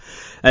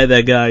Hey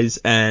there, guys,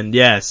 and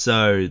yeah,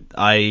 so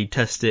I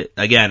tested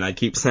again. I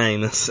keep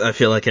saying this, I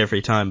feel like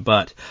every time,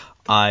 but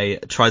I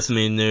tried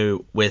something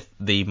new with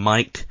the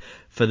mic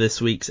for this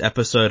week's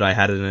episode. I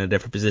had it in a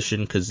different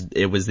position because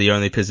it was the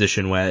only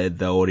position where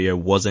the audio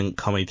wasn't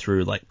coming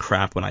through like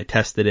crap when I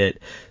tested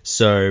it.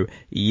 So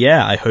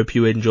yeah, I hope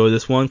you enjoy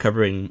this one,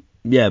 covering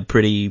one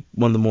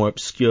of the more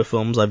obscure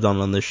films I've done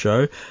on this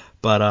show.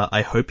 But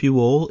I hope you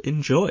all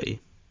enjoy.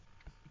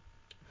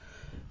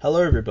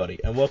 Hello everybody,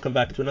 and welcome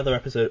back to another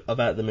episode of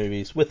At the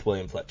Movies with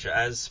William Fletcher.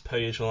 As per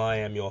usual, I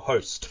am your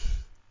host,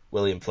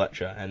 William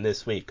Fletcher, and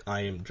this week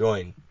I am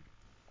joined,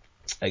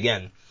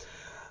 again,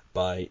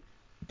 by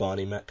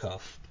Barney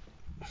Metcalf.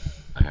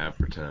 I have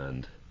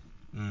returned.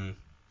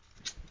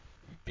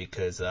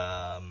 Because,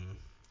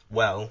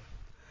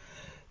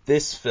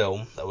 this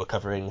film that we're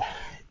covering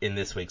in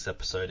this week's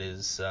episode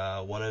is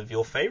one of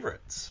your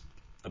favourites.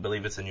 I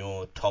believe it's in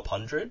your top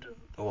 100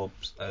 or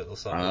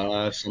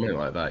something. Something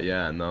like that.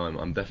 Yeah, no,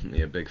 I'm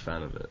definitely a big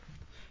fan of it.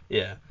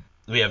 Yeah,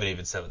 we haven't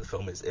even said what the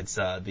film is. It's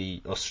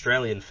the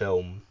Australian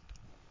film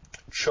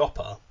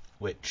Chopper,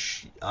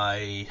 which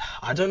I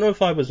don't know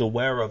if I was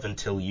aware of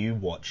until you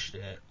watched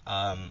it.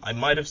 I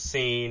might have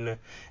seen,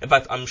 in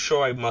fact, I'm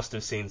sure I must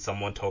have seen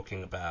someone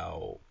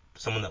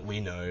that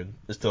we know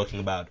was talking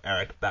about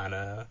Eric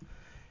Bana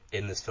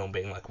in this film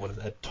being like one of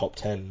their top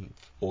 10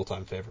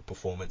 all-time favourite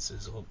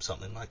performances or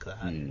something like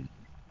that.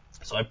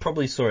 So I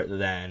probably saw it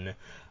then.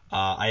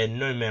 I had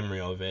no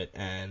memory of it,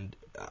 and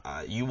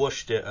you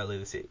watched it earlier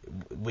this year.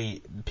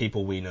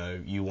 People we know,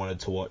 you wanted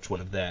to watch one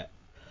of their,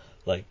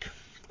 like,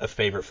 a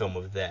favourite film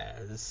of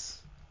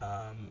theirs,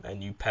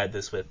 and you paired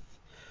this with,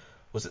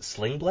 was it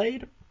Sling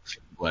Blade?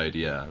 Sling Blade,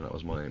 yeah, that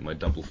was my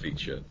double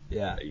feature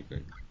that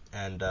evening.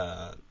 And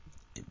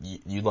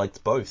you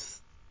liked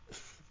both.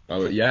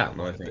 Oh yeah,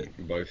 no, I think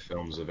both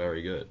films are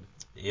very good.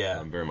 Yeah.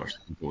 I'm very much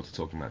looking forward to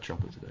talking about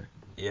Chopper today.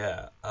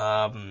 Yeah.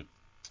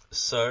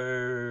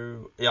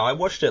 So yeah, I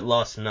watched it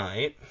last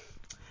night,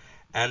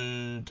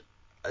 and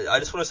I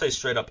just want to say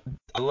straight up,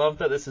 I love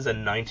that this is a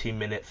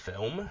 90-minute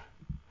film,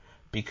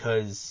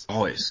 because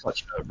it's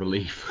such a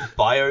relief.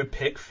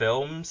 Biopic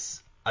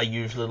films are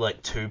usually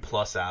like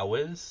 2+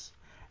 hours,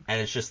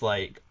 and it's just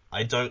like,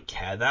 I don't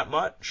care that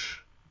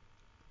much.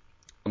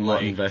 I'm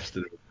not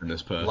invested in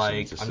this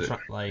person to sit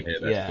and hear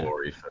their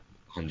story for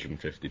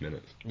 150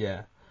 minutes.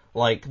 Yeah.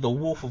 Like, The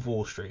Wolf of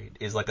Wall Street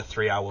is like a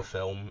 3-hour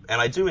film,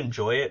 and I do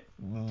enjoy it,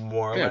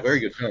 more or less. Yeah, very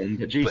good film,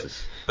 but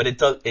Jesus. But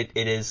it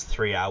is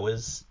 3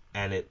 hours,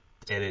 and it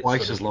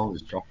twice as long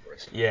as Chopper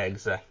is. Yeah,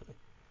 exactly.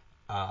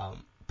 But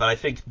I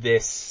think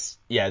this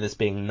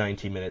being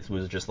 90 minutes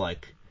was just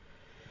like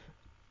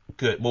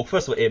good. Well,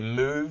 first of all, it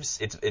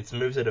moves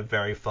at a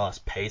very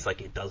fast pace.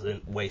 Like, it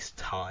doesn't waste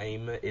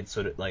time. It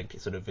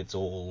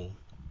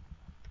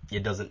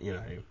doesn't,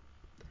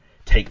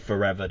 take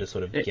forever to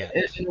sort of get.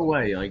 In a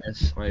way, I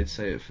guess I'd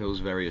say it feels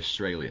very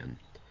Australian.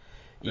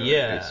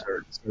 Yeah. It's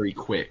very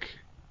quick,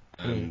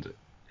 and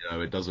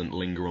it doesn't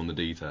linger on the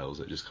details.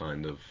 It just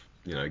kind of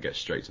gets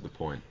straight to the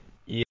point.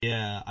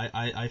 Yeah,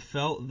 I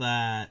felt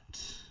that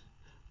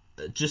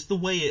just the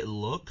way it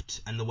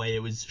looked and the way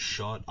it was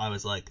shot, I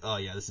was like, oh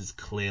yeah, this is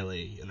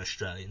clearly an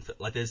Australian film.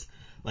 Like, there's,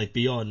 like,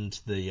 beyond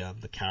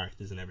the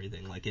characters and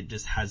everything, like, it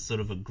just has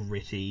sort of a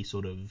gritty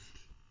sort of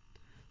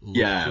look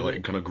to like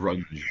it. kind of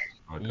grunge.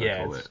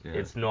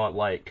 It's not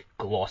like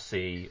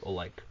glossy or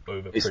like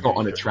overproduced. It's not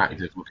an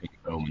attractive looking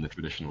film in the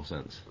traditional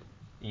sense.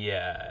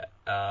 Yeah,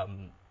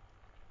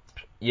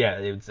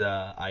 it's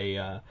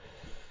and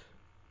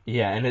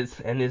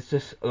it's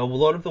just a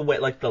lot of the way,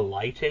 like the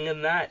lighting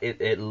and that,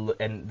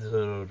 and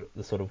the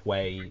sort of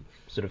way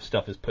sort of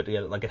stuff is put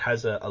together. Like, it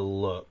has a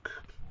look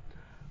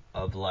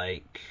of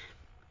like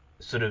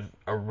sort of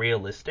a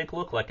realistic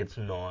look, like it's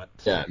not.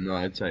 Yeah, no,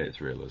 I'd say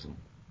it's realism.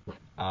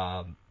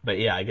 But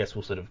yeah, I guess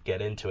we'll sort of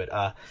get into it.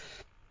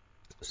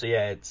 So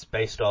yeah, it's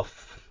based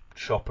off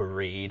Chopper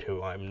Read,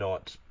 who I'm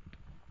not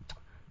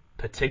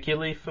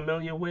particularly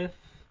familiar with.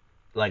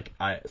 Like,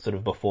 I sort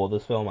of before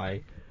this film,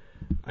 I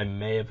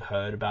may have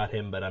heard about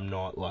him, but I'm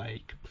not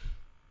like.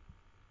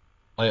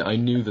 I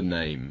knew the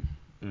name,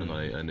 and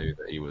I knew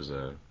that he was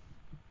a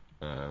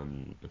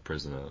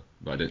prisoner,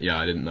 but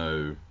I didn't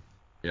know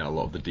a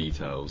lot of the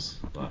details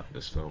that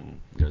this film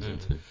goes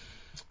into.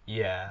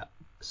 Yeah.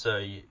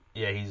 So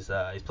yeah, he's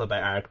played by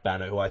Eric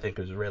Bana, who I think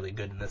is really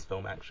good in this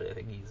film. Actually, I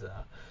think he's.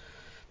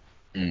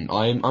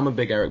 I'm a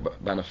big Eric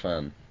Bana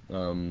fan.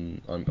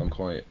 I'm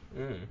quite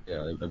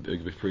a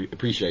big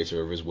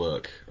appreciator of his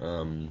work.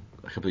 A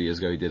couple of years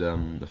ago, he did a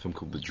film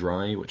called The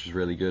Dry, which was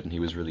really good, and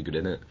he was really good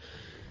in it.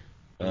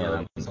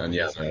 I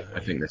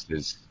think this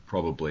is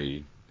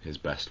probably his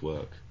best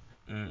work.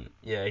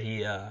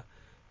 Yeah,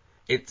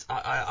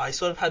 I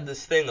sort of had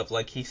this thing of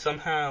like, he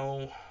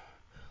somehow,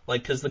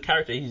 like, because the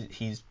character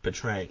he's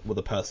portraying, well,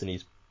 the person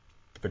he's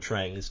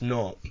portraying is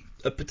not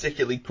a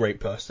particularly great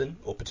person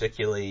or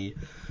particularly.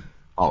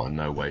 Oh, in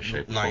no way,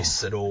 shape,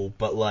 nice at all,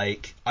 but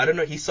like, I don't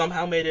know, he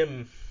somehow made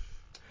him.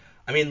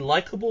 I mean,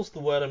 likable's the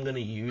word I'm going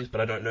to use,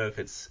 but I don't know if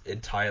it's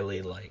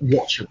entirely like.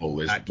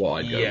 Watchable is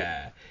what I'd go.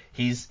 Yeah,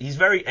 he's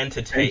very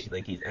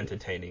like he's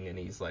entertaining, and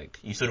he's like,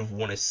 you sort of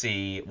want to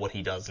see what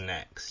he does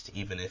next,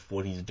 even if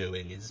what he's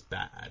doing is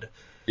bad.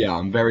 Yeah,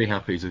 I'm very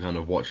happy to kind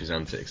of watch his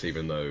antics,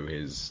 even though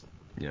he's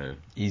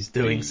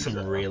doing some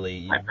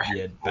really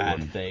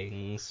bad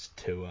things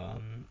to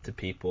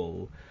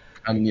people.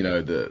 And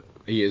that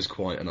he is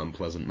quite an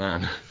unpleasant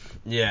man.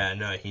 Yeah,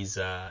 no, he's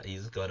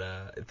got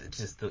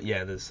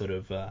there's sort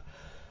of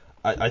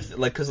I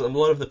like, because a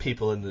lot of the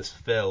people in this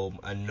film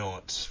are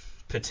not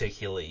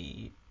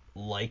particularly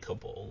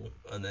likable,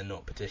 and they're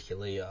not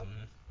particularly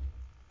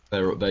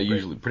They're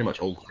usually pretty much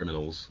all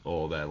criminals,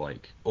 or they're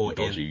like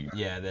dodgy.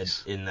 They're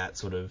in that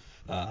sort of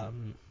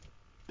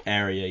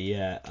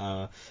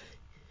area.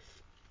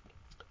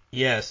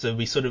 So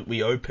we sort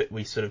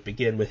of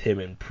begin with him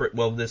in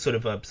there's sort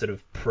of like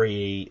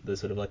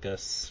a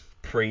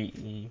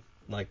pre,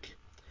 like,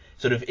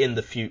 sort of in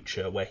the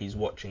future, where he's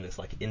watching this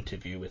like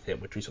interview with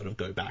him, which we sort of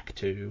go back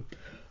to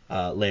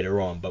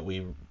later on, but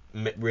we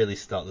really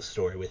start the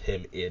story with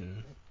him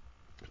in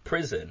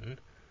prison,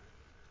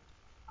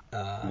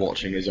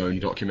 watching his own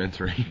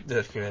documentary.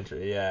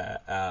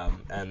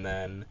 And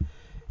then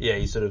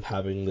he's sort of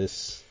having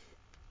this,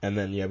 and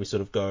then we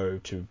sort of go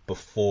to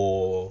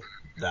before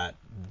that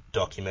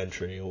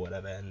documentary or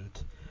whatever, and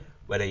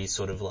when he's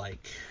sort of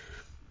like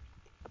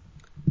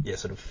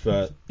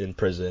in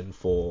prison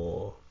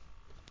for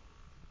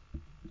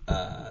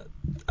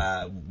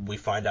we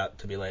find out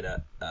to be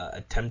later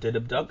attempted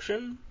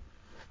abduction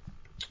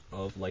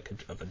of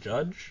a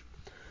judge.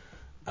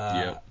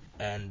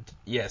 And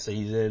so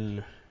he's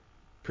in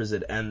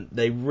prison, and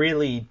they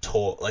really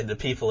talk, like, the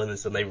people in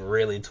this, and they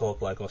really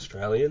talk like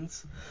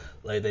Australians.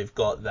 Like, they've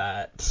got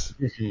that.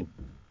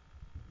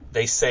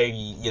 They say,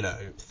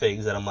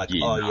 things that I'm like,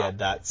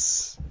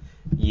 that's,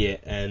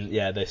 and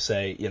they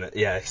say,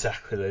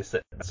 exactly, they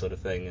say that sort of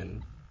thing,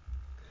 and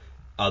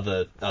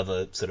other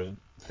sort of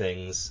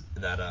things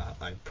that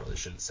I probably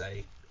shouldn't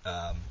say,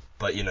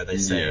 but they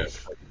say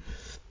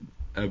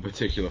a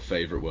particular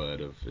favourite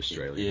word of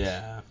Australians.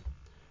 Yeah,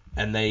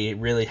 and they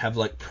really have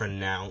like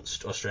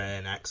pronounced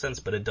Australian accents,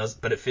 but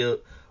it feels,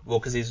 well,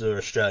 because these are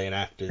Australian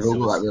actors,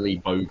 all that really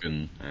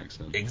bogan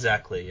accent.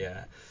 Exactly,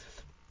 yeah.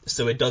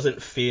 So it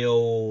doesn't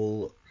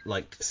feel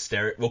like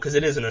well, because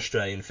it is an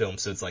Australian film,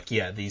 so it's like,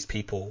 these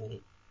people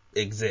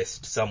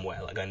exist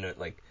somewhere. Like, I know,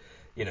 like,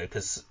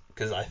 because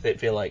I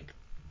feel like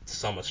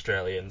some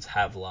Australians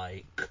have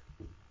like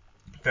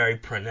very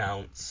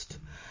pronounced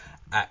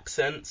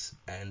accents,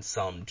 and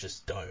some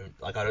just don't.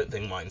 Like, I don't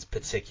think mine's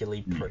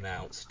particularly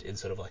pronounced in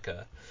sort of like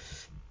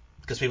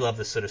because people have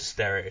this sort of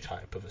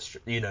stereotype of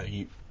you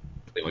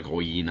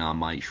like,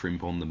 mate,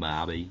 shrimp on the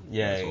barbie.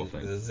 Yeah, sort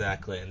of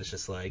exactly. And it's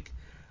just like,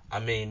 I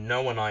mean,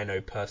 no one I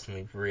know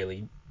personally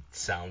really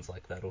sounds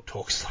like that or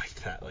talks like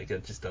that. Like,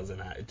 it just doesn't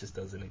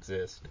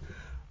exist.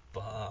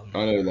 But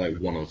I know like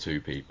one or two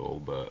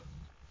people, but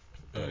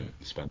I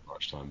don't spend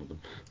much time with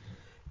them.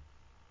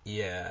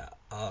 Yeah.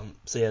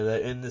 So they're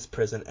in this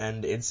prison,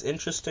 and it's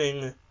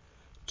interesting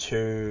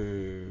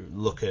to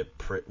look at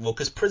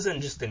because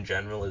prison just in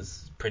general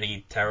is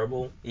pretty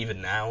terrible.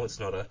 Even now, it's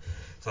not a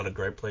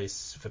great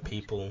place for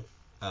people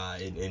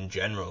in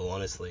general.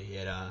 Honestly,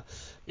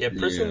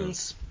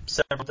 prisons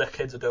several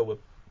decades ago were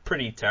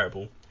pretty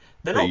terrible.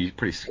 They're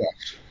pretty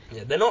sketch.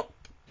 Yeah, they're not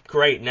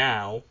great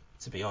now,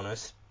 to be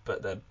honest,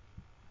 but they're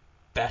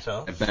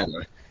better. They're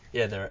better.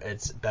 Yeah,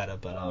 it's better,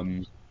 but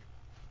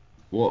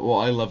What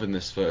I love in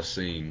this first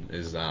scene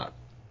is that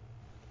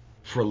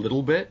for a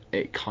little bit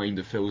it kind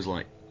of feels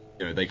like,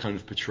 they kind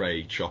of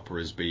portray Chopper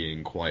as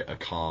being quite a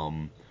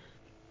calm,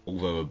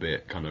 although a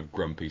bit kind of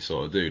grumpy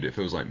sort of dude. It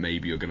feels like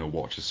maybe you're going to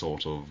watch a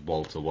sort of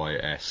Walter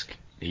White-esque.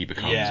 He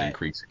becomes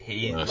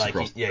increasingly worse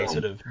across the film. He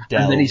sort of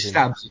and then he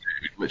stabs a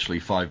dude literally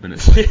 5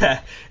 minutes later.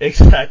 Yeah,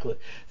 exactly.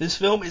 This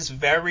film is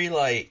very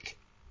like,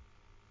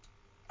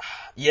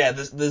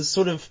 there's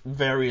sort of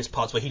various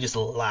parts where he just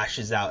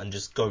lashes out and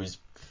just goes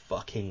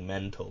fucking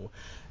mental,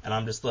 and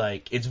I'm just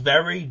like, it's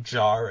very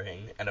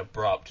jarring and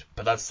abrupt,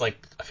 but that's like,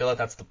 I feel like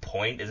that's the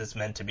point, is it's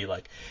meant to be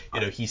like,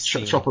 he's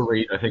Chopper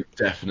Reed, I think,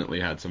 definitely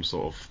had some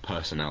sort of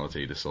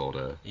personality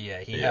disorder. Yeah,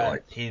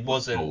 he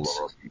wasn't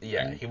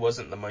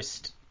the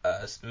most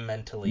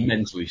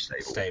mentally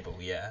stable,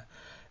 yeah.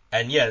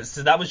 And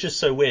so that was just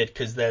so weird,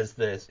 because there's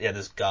this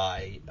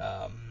guy,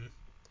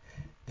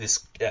 this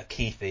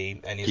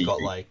Keithy, and he's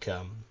got like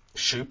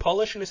shoe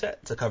polish in his head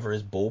to cover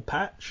his bald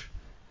patch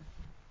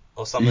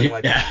or something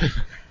like that.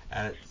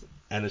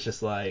 And it's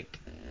just like,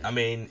 I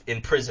mean,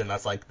 in prison,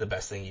 that's like the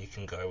best thing you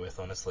can go with,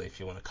 honestly, if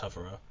you want to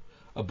cover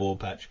a bald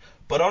patch.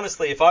 But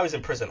honestly, if I was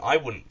in prison, I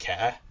wouldn't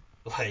care.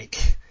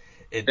 Like,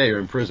 you're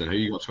in prison. Who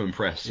you got to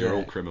impress? You're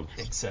all criminals.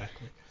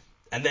 Exactly.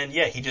 And then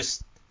he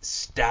just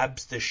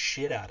stabs the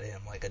shit out of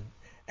him,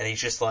 and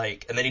he's just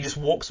like, and then he just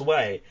walks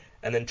away,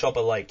 and then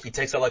Chopper, like, he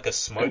takes out like a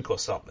smoke or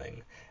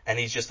something, and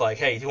he's just like,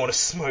 hey, do you want to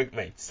smoke,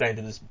 mate? Saying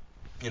to this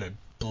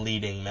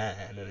bleeding man,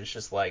 and it's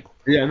just like,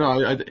 Yeah,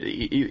 no,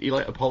 he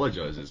like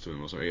apologizes to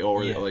him or something,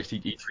 or yeah, at least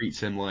he treats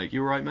him like,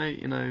 "You're right,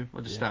 mate. I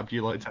just yeah, stabbed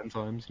you like 10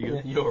 times. You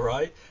yeah, good?" you're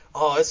right.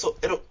 Oh,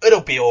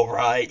 it'll be all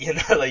right,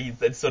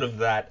 like it's sort of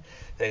that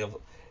thing of,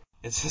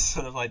 it's just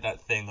sort of like that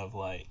thing of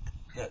like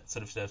that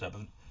sort of stereotype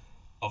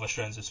of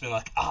Australians just being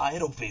like,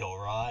 it'll be all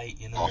right,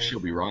 Oh, she'll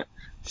be right.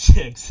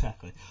 Yeah,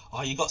 exactly.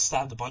 Oh, you got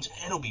stabbed a bunch.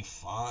 It'll be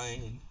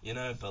fine,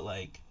 But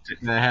like,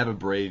 Now have a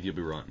brave. You'll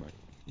be right, mate.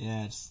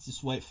 yeah,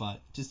 just wait for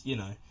it.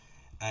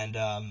 And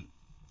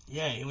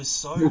yeah, it was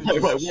so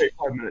Wait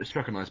 5 minutes.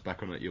 Chuck a nice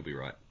back on it. You'll be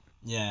right.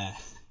 yeah,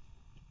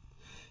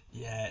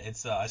 yeah.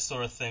 It's I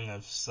saw a thing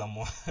of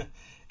someone.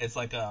 It's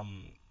like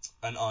an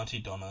Auntie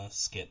Donna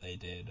skit they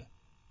did,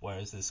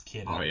 whereas this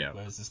Oh yeah.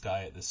 whereas this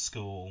guy at the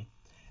school,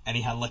 and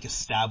he had like a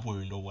stab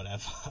wound or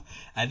whatever,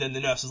 and then the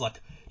nurse was like,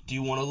 "Do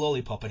you want a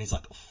lollipop?" And he's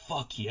like,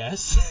 "Fuck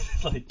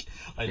yes!" like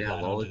Yeah,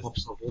 that.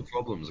 lollipops solve all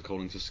problems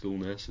according to school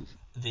nurses.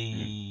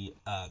 The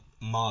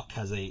Mark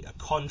has a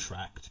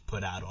contract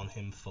put out on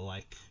him for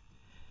like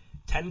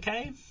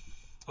 10K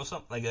or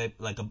something,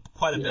 like a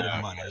quite a bit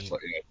of money. It's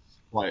like, it's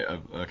quite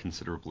a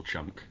considerable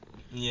chunk.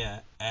 Yeah,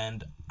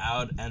 and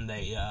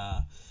they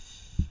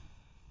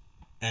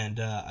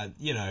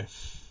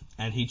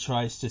and he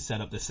tries to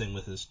set up this thing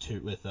with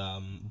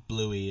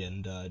Bluey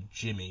and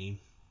Jimmy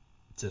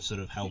to sort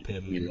of help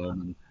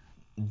him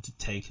to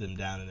take them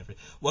down and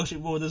everything. Well,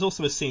 there's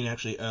also a scene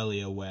actually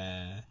earlier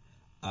where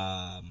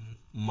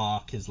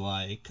Mark is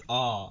like,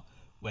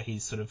 where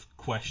he's sort of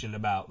questioned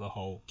about the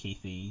whole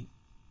Keithy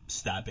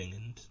stabbing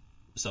and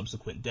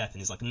subsequent death, and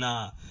he's like,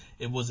 nah,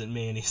 it wasn't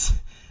me,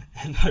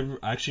 and I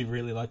actually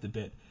really liked the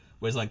bit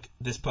where it's like,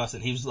 this person,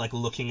 he was like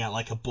looking at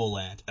like a bull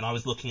ant, and I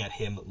was looking at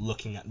him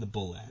looking at the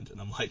bull ant, and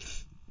I'm like,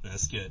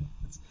 that's good.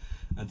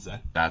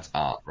 That's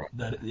art, right?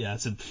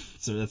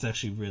 So that's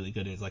actually really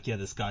good. And he's like, yeah,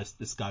 this guy's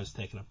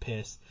taking a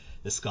piss.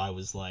 This guy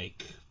was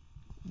like,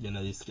 He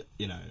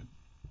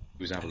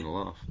was having a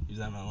laugh. He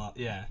was having a laugh,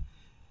 yeah.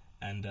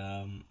 And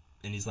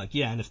he's like,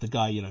 yeah, and if the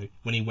guy,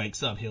 when he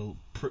wakes up, he'll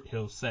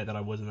say that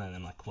I wasn't there. And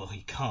I'm like, well,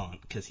 he can't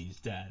because he's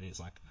dead. And he's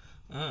like,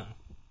 oh,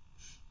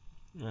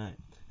 right.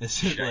 It's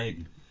just Shame. like,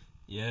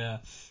 yeah,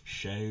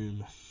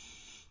 shame.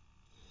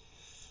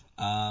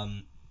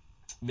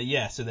 But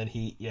yeah, so then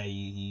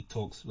he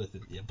talks with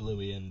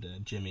Bluey and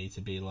Jimmy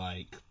to be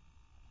like,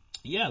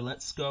 yeah,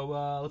 let's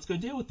go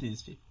deal with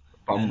these people.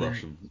 Bum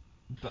Russian.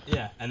 But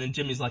yeah, and then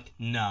Jimmy's like,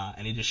 nah,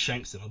 and he just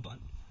shanks him a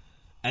bunch.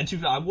 And to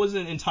be fair, I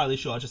wasn't entirely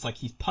sure. I was just like,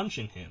 he's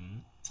punching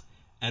him,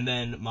 and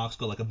then Mark's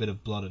got like a bit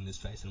of blood on his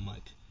face, and I'm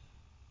like,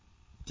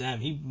 damn,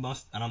 he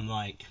must. And I'm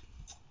like,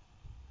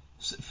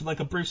 for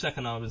like a brief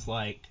second, I was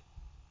like,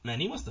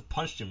 man, he must have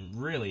punched him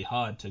really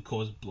hard to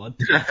cause blood.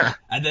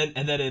 and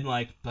then I'm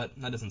like, but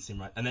that doesn't seem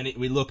right. And then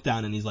we look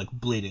down, and he's like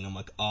bleeding. I'm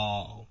like,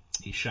 oh,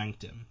 he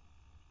shanked him.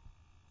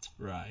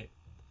 Right.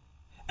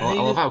 I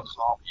love how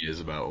calm he is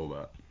about all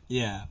that.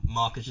 Yeah,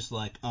 Mark is just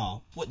like,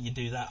 oh, what do you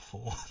do that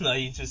for? Like,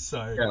 he's just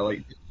so... Yeah,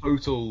 like,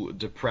 total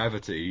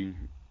depravity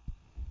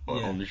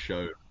on the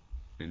show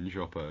in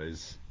Chopper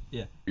is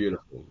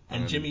beautiful.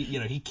 And Jimmy,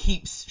 he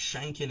keeps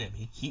shanking him,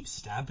 he keeps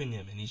stabbing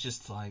him, and he's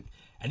just like...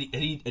 And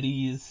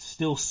he is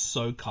still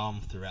so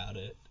calm throughout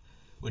it.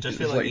 Which I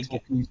feel like... He's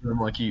talking to him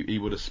like he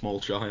would a small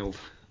child.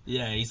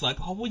 Yeah, he's like,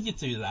 oh, what do you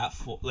do that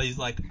for? He's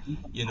like,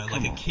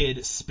 like a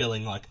kid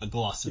spilling like a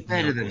glass of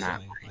milk or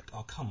something. Like,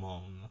 oh, come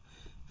on.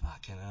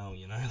 Fucking hell,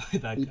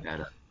 like that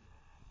guy.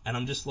 And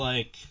I'm just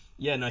like,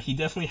 yeah, no, he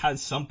definitely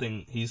has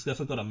something. He's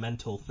definitely got a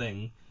mental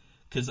thing,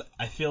 because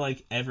I feel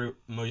like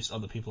most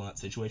other people in that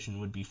situation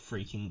would be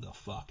freaking the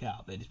fuck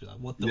out. They'd just be like,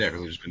 what the? Yeah,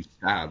 because he's just been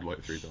stabbed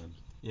like 3 times.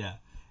 Yeah,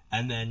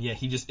 and then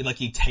he just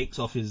he takes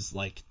off his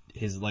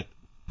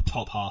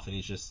top half, and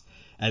he's just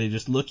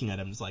looking at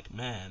him. It's like,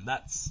 man,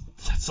 that's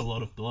a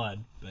lot of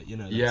blood. But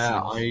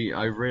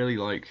I really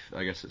like.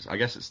 I guess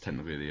it's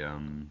technically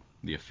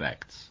the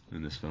effects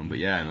in this film, but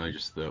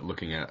just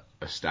looking at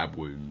a stab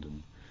wound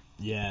and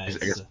I guess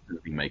it's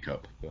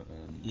makeup, but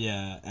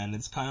and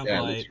it's kind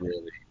of like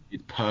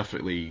it's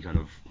perfectly kind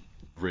of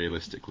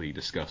realistically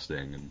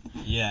disgusting and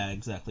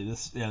exactly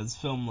this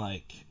film,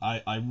 like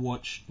I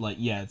watched, like,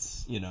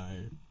 it's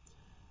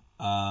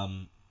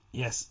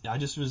yes, I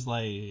just was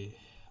like,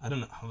 I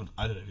don't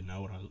even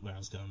know where I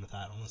was going with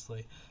that,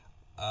 honestly.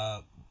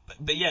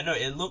 But yeah, no,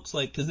 it looks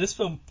like, because this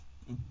film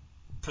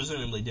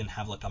presumably didn't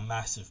have like a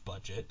massive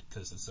budget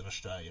because it's an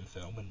Australian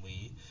film, and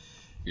we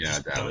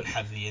just don't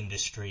have the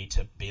industry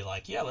to be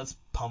like, yeah, let's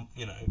pump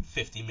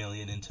 50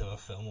 million into a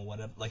film or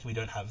whatever. Like, we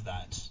don't have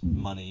that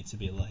money to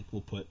be like,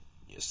 we'll put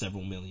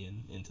several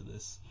million into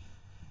this.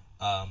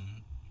 But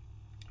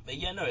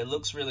yeah, no, it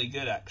looks really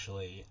good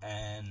actually,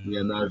 and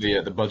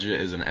the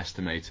budget is an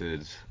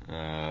estimated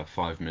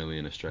 5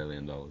 million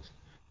Australian dollars.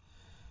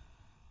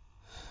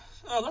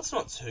 Oh, that's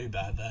not too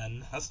bad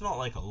then. That's not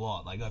like a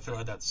lot. Like, I feel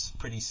like that's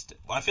pretty.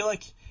 I feel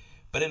like,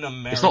 but in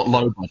America, it's not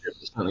low budget.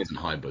 It certainly isn't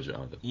high budget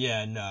either.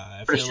 Yeah,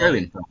 no. But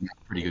Australian film is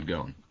pretty good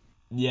going.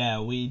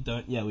 Yeah, we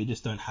don't. Yeah, we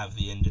just don't have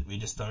the. We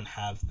just don't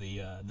have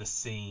the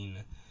scene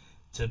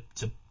to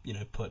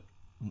put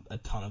a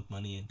ton of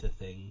money into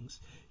things,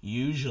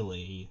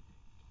 usually,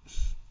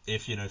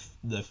 if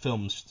the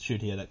films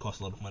shoot here that cost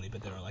a lot of money,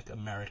 but they're like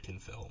American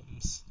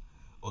films,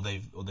 or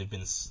they've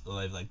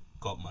like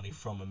got money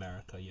from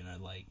America,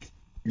 like.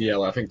 Yeah,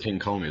 well, I think King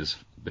Kong has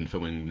been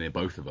filming near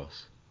both of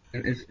us.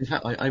 In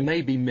fact, I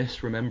may be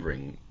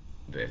misremembering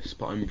this,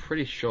 but I'm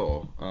pretty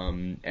sure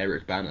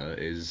Eric Bana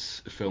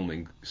is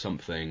filming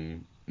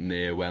something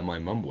near where my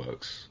mum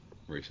works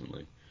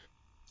recently.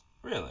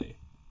 Really?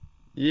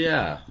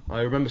 Yeah,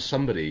 I remember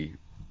somebody,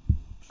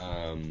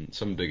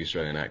 some big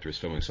Australian actor is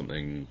filming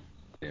something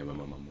near where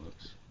my mum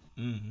works.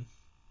 Mm.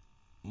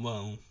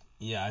 Well,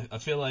 yeah, I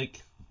feel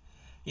like,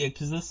 yeah,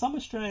 because there's some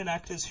Australian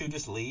actors who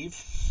just leave.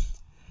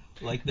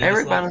 Like they just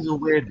Eric like, Bana's a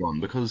weird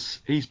one because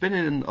he's been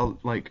in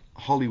like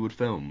Hollywood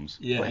films,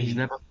 yeah, but he's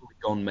never really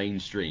gone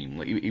mainstream.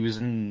 Like he was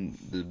in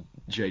the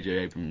J.J.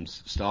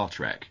 Abrams Star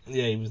Trek.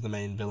 yeah, he was the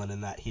main villain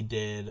in that. He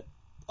did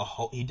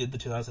the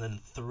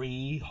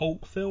 2003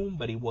 Hulk film,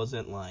 but he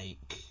wasn't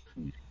like,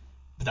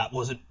 that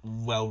wasn't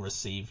well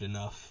received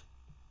enough.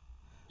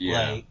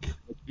 Yeah, Like,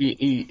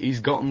 he's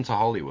gotten to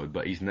Hollywood,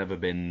 but he's never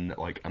been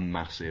like a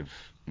massive,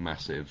 yeah,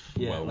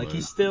 like well-known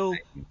he's still,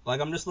 name.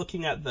 like, I'm just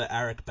looking at the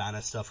Eric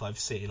Bana stuff I've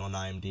seen on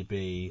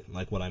IMDb,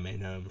 like what I may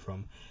know him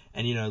from,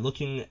 and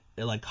looking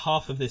at, like,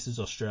 half of this is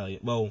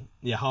Australian. Well,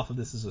 yeah, half of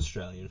this is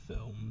Australian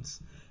films.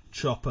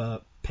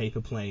 Chopper,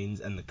 Paper Planes,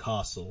 and The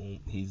Castle.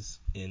 He's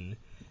in,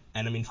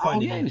 and I mean Oh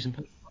yeah, he was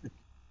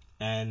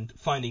in.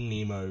 Finding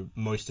Nemo.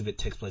 Most of it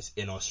takes place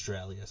in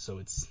Australia, so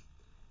it's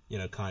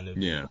kind of.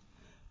 Yeah,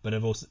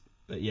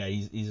 But yeah,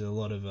 he's a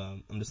lot of.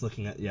 I'm just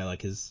looking at, yeah,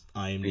 like his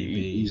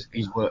IMDb.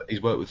 he's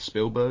worked with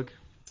Spielberg.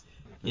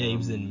 Yeah, he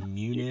was in He,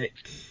 Munich.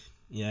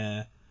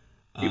 Yeah.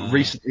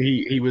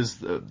 recently he was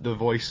the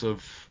voice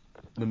of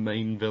the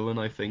main villain,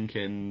 I think,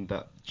 in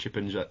that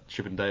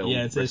Chippendale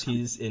Yeah, it says Rescue.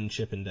 he's in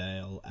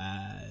Chippendale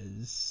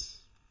as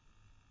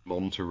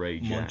Monterey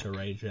Jack.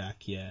 Monterey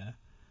Jack. Yeah.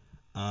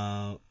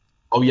 Uh,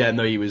 Oh yeah,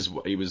 no, he was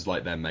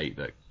like their mate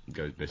that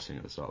goes missing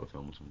at the start of the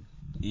film or something.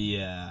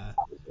 yeah.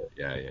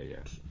 Yeah.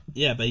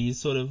 Yeah, but he's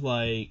sort of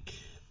like,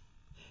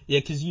 yeah,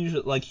 because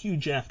usually, like, Hugh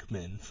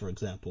Jackman, for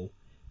example,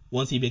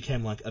 once he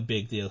became like a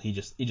big deal, he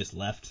just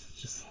left.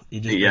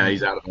 Yeah,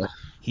 he's out of there.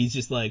 He's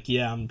just like,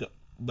 yeah,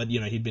 but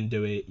he'd been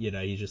doing,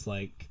 he's just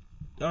like,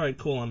 all right,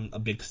 cool, I'm a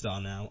big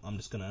star now. I'm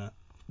just gonna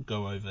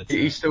go over to.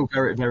 He's still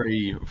very,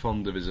 very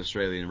fond of his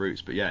Australian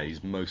roots, but yeah,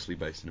 he's mostly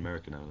based in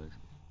America nowadays.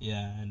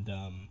 Yeah, and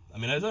I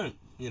mean, I don't,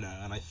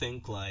 and I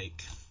think,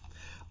 like,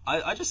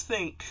 I just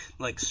think,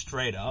 like,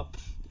 straight up,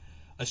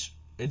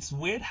 it's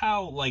weird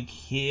how, like,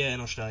 here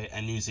in Australia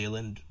and New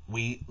Zealand,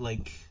 we,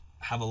 like,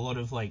 have a lot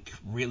of, like,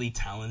 really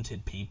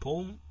talented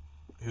people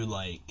who,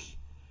 like,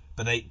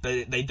 but they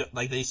don't,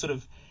 like, they sort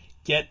of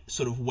they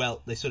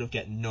sort of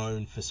get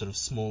known for sort of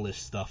smallish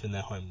stuff in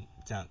their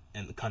hometown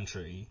in the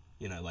country,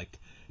 like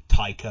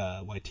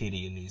Taika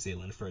Waititi in New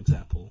Zealand, for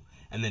example,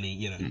 and then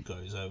he,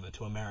 goes over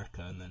to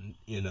America and then,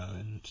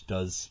 and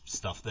does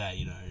stuff there,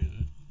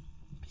 and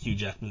Hugh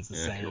Jackman's the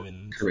same,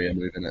 and Korea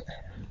moving it.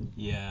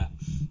 yeah,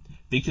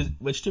 because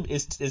which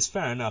is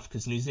fair enough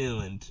because New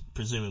Zealand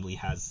presumably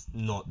has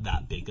not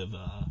that big of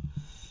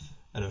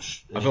I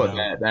feel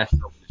like their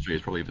film industry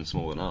is probably even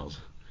smaller than ours.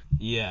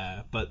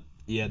 yeah, but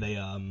yeah, they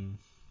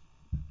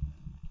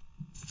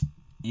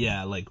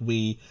yeah, like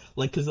we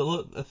like because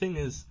the thing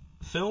is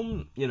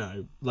film,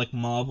 like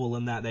Marvel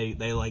and that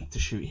they like to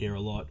shoot here a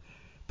lot,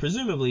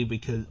 presumably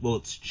because, well,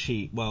 it's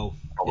cheap. Well,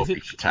 is Probably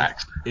it for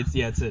tax.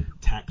 it's a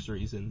tax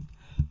reason.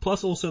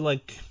 Plus also,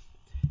 like,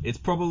 it's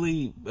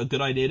probably a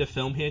good idea to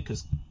film here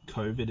because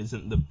COVID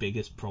isn't the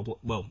biggest problem.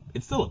 Well,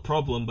 it's still a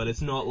problem, but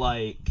it's not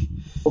like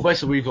Well,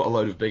 basically, we've got a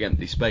load of big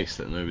empty space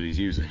that nobody's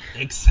using.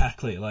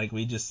 exactly like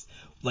we just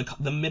like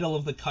the middle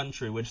of the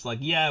country, which, like,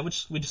 yeah,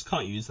 which we just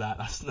can't use that.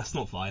 That's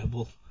not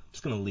viable.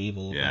 Just gonna leave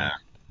all of Yeah,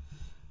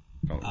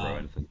 that. can't grow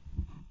anything.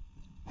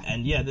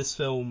 And yeah, this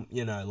film,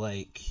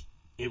 like,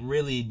 it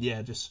really,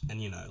 yeah, just,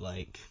 and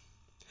like,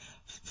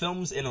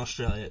 films in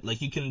Australia,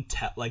 like, you can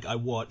tell, like, I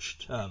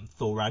watched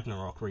Thor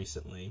Ragnarok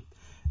recently,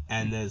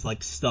 and there's,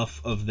 like,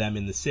 stuff of them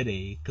in the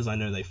city, because I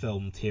know they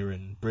filmed here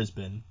in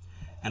Brisbane,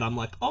 and I'm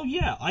like, oh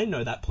yeah, I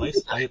know that place,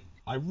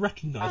 I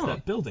recognize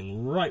that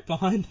building right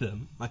behind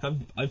them, like,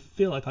 I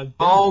feel like I've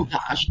been Oh, there.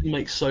 that actually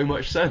makes so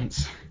much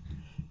sense.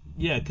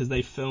 Yeah, because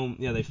they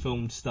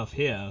filmed stuff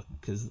here,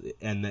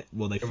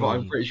 well, they But I'm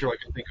filmed, pretty sure I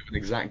can think of an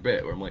exact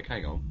bit where I'm like,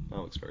 hang on, that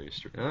looks very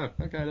strange. Oh,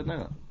 okay, I didn't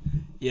know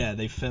that. yeah,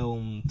 they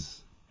filmed,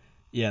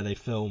 I like,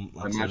 sort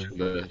of, imagine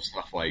the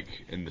stuff like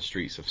in the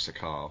streets of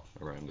Sakar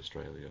around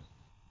Australia.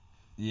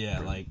 yeah,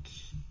 Right.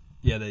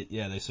 like,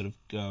 they sort of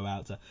go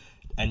out to,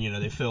 and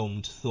they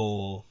filmed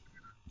Thor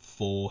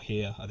 4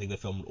 here. I think they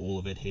filmed all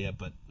of it here,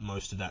 but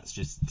most of that's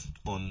just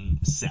on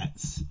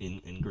sets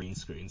in green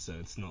screen, so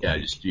it's not Yeah,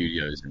 like, just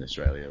studios in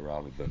Australia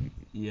rather than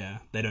yeah,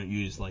 they don't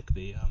use like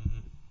the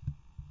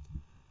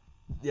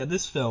yeah,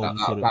 this that, film that,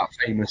 sort of, that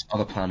famous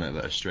other planet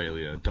that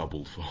Australia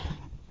doubled for.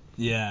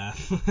 yeah.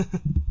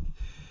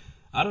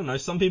 I don't know.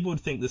 Some people would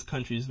think this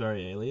country is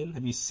very alien.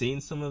 Have you seen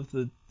some of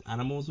the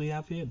animals we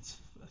have here? It's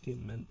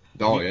fucking man.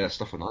 Yeah,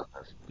 stuff like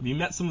that. Have you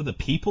met some of the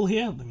people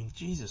here? I mean,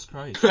 Jesus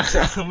Christ.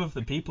 Some of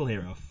the people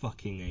here are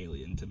fucking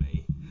alien to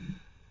me.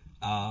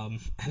 And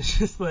it's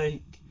just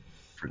like...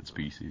 Different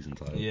species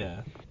entirely.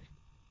 Yeah.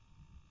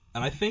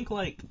 And I think,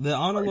 like, there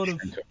aren't a lot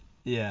of...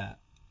 Yeah.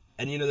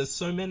 And, you know, there's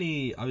so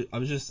many... I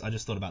just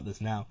thought about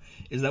this now.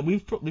 Is that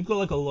we've got,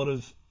 like, a lot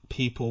of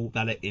people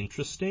that are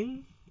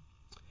interesting,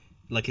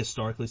 like,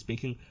 historically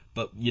speaking,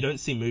 but you don't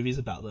see movies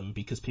about them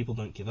because people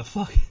don't give a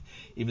fuck.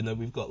 Even though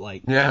we've got,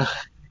 like... Yeah.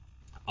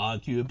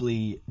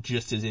 Arguably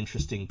just as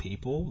interesting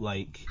people,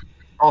 like...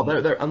 Oh,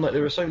 and like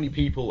there are so many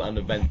people and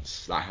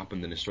events that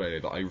happened in Australia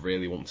that I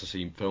really want to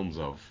see films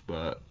of,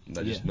 but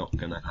they're just not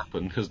going to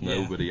happen because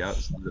nobody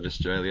outside of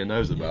Australia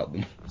knows about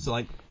them. So,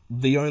 like,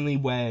 the only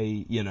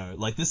way, you know,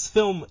 like, this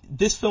film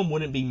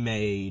wouldn't be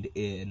made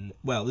in...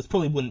 Well, this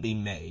probably wouldn't be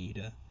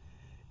made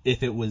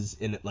if it was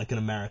in, like, an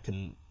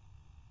American...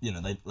 You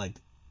know, they, like,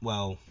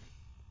 well...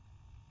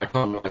 I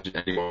can't imagine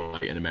anyone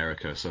like, in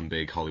America, some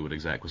big Hollywood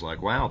exec was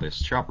like, wow,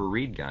 this Chopper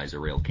Reed guy's a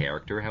real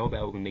character. How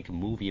about we make a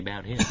movie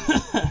about him?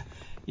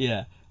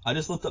 Yeah. I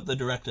just looked up the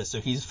director, so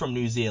he's from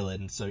New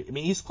Zealand, so, I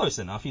mean, he's close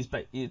enough.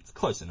 It's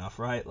close enough,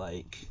 right?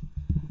 Like,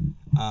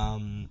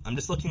 I'm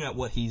just looking at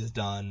what he's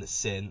done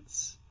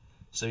since.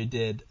 So he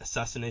did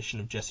Assassination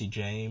of Jesse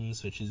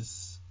James, which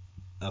is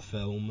a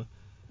film.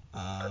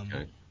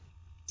 Okay.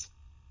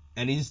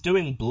 And he's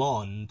doing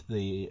Blonde,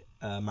 the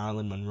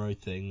Marilyn Monroe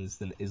thing,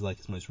 is like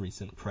his most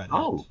recent credit.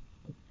 Oh.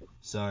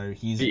 So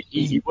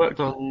he worked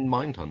on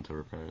Mindhunter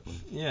apparently.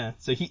 Yeah.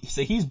 So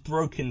he's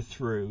broken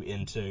through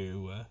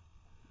into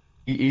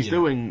he's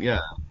doing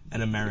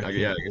an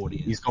American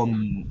audience. He's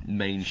gone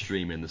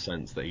mainstream in the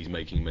sense that he's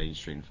making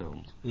mainstream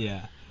films.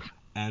 Yeah.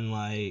 And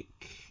like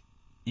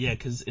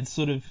because it's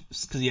sort of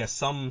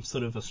some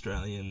sort of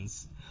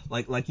Australians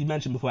like you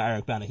mentioned before,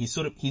 Eric Bana,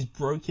 he's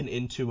broken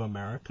into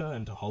America,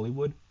 into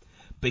Hollywood,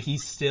 but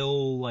he's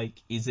still like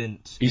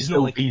isn't. He's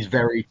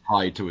very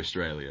tied to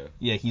Australia.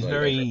 Yeah, he's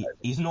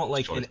not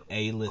like an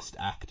A-list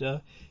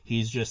actor.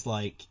 He's just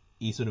like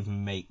he sort of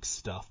makes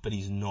stuff, but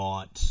he's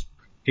not.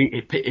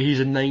 He's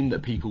a name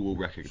that people will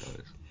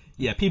recognize.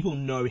 Yeah, people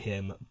know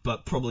him,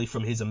 but probably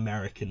from his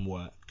American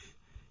work.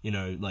 You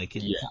know, like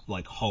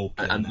like Hulk.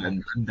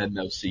 And then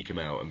they'll seek him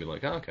out and be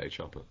like, oh, okay,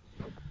 Chopper.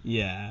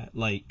 Yeah,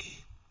 like.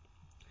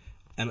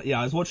 And yeah,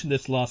 I was watching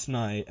this last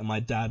night, and my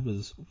dad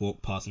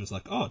walked past and was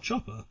like, "Oh,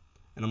 Chopper,"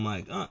 and I'm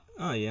like,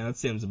 "Oh yeah, that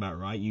seems about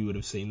right. You would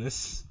have seen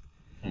this."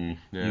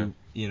 Yeah.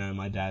 You know,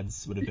 my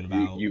dad's would have been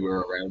about. You were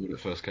around when it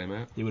first came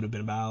out. He would have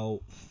been about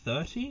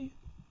 30,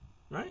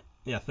 right?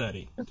 Yeah,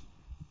 30.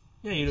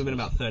 Yeah, he'd have been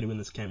about 30 when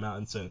this came out,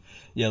 and so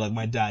yeah, like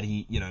my dad,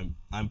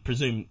 I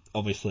presume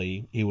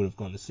obviously he would have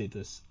gone to see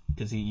this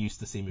because he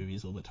used to see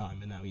movies all the time,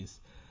 and now he's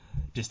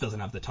just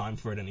doesn't have the time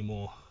for it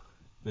anymore.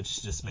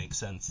 Which just makes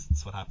sense.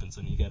 It's what happens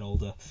when you get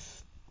older.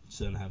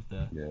 You don't have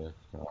the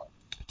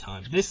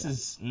time. This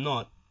is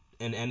not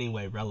in any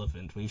way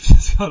relevant. We've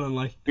just gone on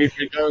like... We've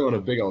been going on a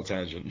big old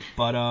tangent.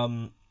 But,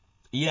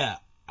 yeah,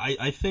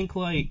 I think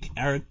like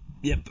Eric...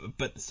 Yeah,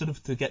 but sort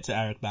of to get to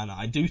Eric Bana,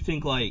 I do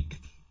think like...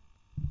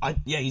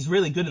 he's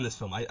really good in this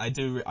film. I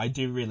do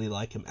really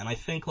like him. And I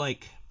think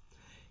like...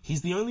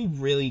 He's the only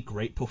really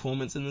great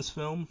performance in this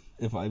film,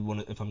 if I'm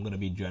going to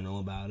be general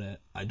about it.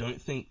 I don't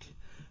think...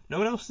 No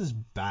one else is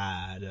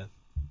bad.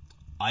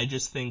 I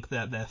just think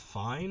that they're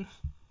fine.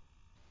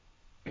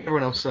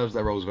 Everyone else serves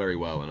their roles very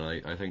well, and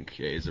I think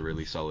it is a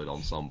really solid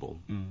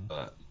ensemble.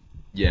 But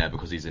yeah,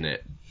 because he's in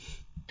it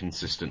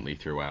consistently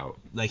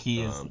throughout. Like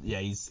he is,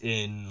 he's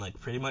in like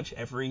pretty much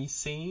every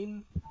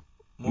scene.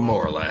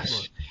 More or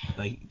less.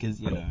 Like,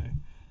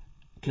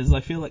 because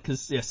I feel like,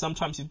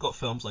 sometimes you've got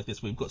films like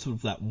this where you've got sort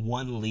of that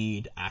one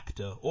lead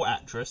actor, or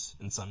actress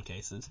in some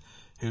cases,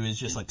 who is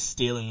just like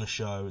stealing the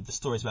show, the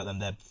stories about them,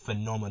 they're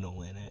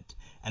phenomenal in it.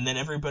 And then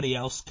everybody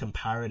else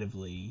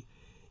comparatively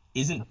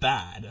isn't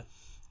bad.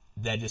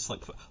 They're just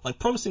like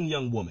Promising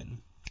Young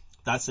Woman.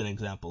 That's an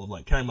example of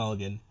like Carey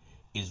Mulligan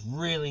is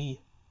really,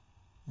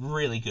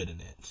 really good in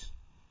it.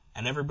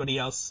 And everybody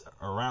else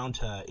around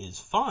her is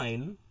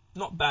fine,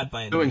 not bad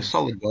by any means. Doing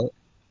solid work.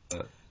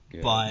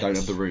 But don't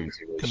have the room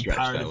to really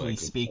comparatively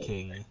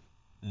speaking,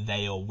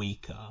 they are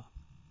weaker.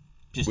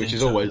 Which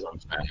is always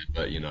unfair,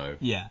 but you know.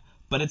 Yeah,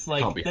 but it's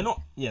like they're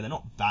not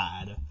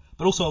bad.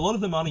 But also a lot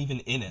of them aren't even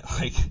in it.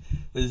 Like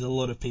there's a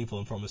lot of people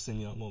in Promising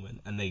Young Woman,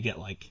 and they get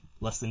like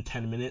less than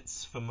 10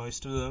 minutes for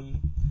most of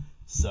them.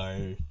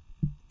 So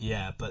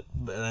yeah, but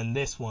then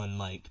this one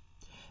like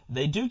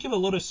they do give a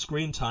lot of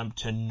screen time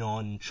to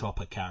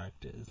non-Chopper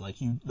characters. Like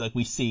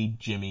we see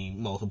Jimmy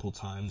multiple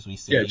times. We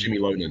see Jimmy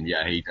Lonan.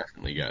 Yeah, he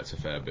definitely gets a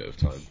fair bit of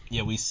time.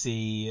 Yeah, we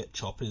see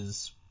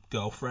Chopper's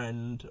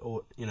girlfriend,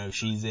 or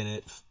she's in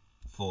it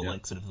for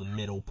like sort of the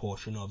middle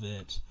portion of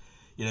it.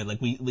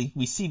 Like we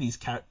see these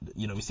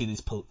we see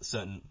these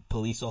certain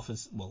police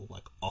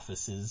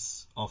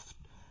officers off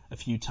a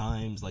few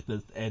times. Like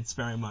it's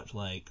very much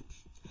like.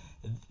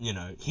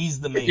 He's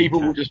the main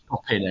people will just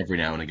pop in every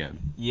now and again.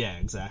 Yeah,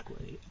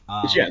 exactly.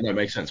 It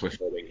makes sense. We're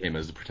following him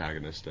as the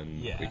protagonist,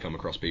 and we come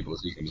across people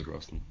as he comes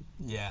across them.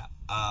 Yeah,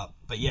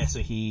 but yeah, so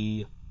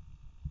he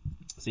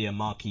yeah,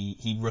 Mark,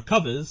 he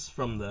recovers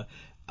from the,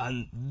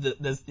 and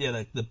there's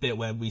like the bit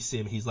where we see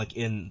him, he's like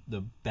in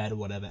the bed or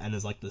whatever, and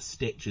there's like the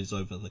stitches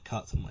over the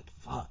cuts. I'm like,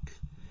 fuck,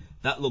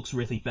 that looks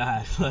really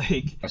bad.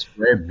 Like, That's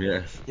grim,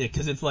 yeah. Yeah,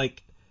 because it's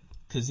like,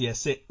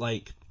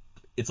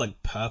 it's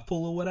like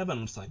purple or whatever,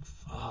 and I'm just like,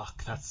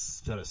 fuck,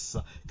 that's gotta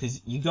suck.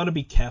 Because you gotta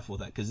be careful with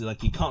that, because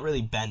like you can't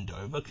really bend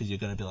over, because you're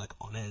gonna be like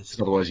on edge.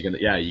 Otherwise,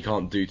 you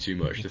can't do too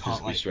much You to can't,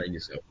 physically like, strain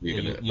yourself. yeah,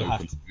 You're gonna you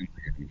have open.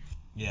 to-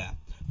 Yeah,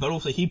 but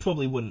also he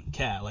probably wouldn't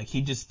care. Like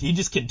he just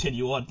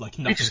continue on like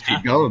He nothing just keep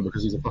happened. going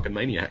because he's a fucking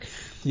maniac.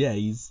 Yeah,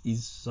 he's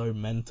so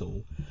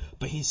mental,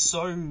 but he's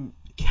so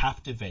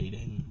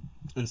captivating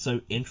and so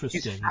He's a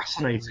interesting.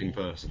 fascinating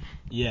person.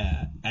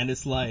 Yeah, and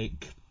it's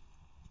like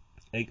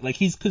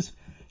he's, because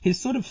his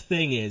sort of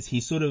thing is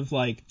he's sort of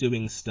like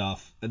doing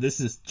stuff. This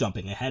is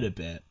jumping ahead a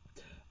bit,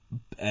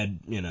 and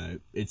you know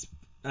it's,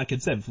 I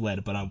could save it for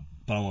later, but I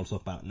want to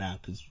talk about it now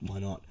because why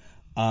not?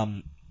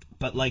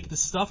 But like the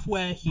stuff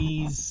where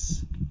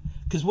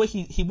because what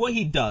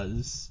he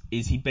does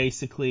is he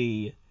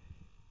basically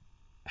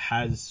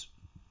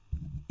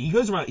he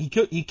goes around,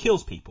 he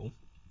kills people.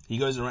 He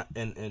goes around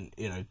and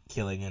you know,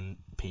 killing and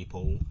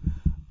people,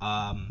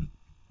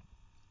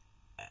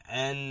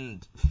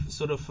 and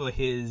sort of for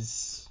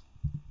his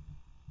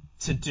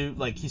to do,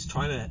 like, he's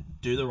trying to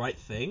do the right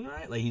thing,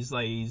 right? Like he's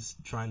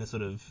trying to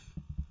sort of,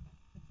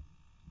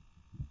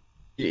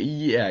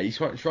 Yeah, he's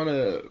trying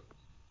to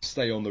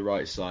stay on the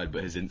right side,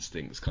 but his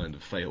instincts kind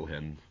of fail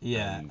him.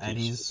 yeah, and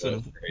he's sort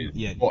of,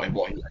 yeah, I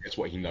guess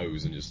what he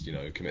knows, and just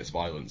commits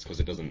violence because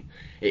it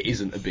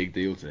isn't a big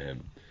deal to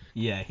him.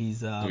 yeah, he's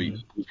So he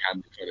can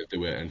kind of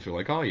do it and feel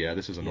like, oh yeah,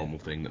 this is a normal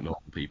thing that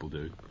normal people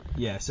do.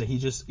 yeah. So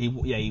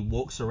he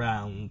walks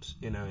around,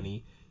 you know, and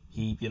he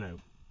you know,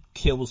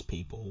 kills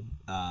people,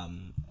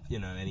 you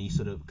know, and he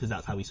sort of, because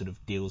that's how he sort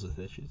of deals with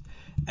issues,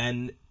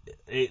 and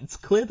it's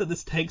clear that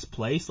this takes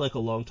place like a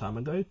long time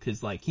ago,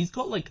 because like he's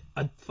got like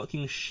a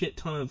fucking shit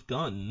ton of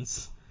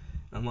guns.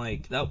 I'm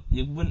like, that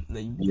you wouldn't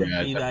be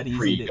that easy to,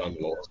 Pre-gun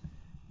laws.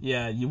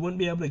 yeah, you wouldn't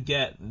be able to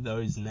get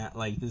those now,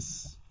 like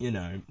this, you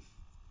know,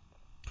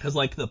 because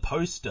like the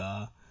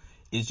poster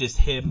is just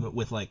him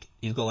with like,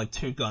 he's got like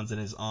two guns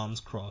and his arms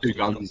crossed. Two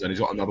guns, and he's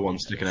got another one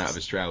sticking out of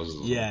his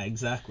trousers. Yeah,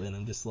 exactly, and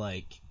I'm just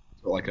like,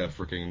 He's got like a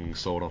freaking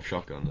sawed-off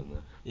shotgun in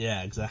there.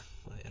 yeah, exactly,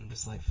 and I'm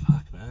just like,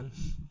 fuck, man,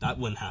 that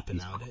wouldn't happen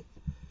nowadays.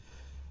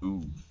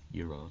 Ooh,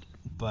 you're right.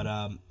 But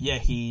yeah,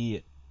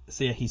 he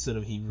sort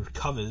of, he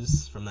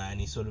recovers from that,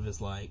 and he sort of is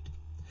like,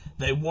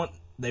 they want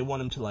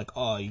him to like,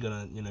 oh, you're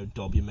gonna, you know,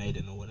 dob your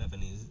maiden or whatever,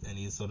 and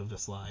he's sort of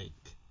just like,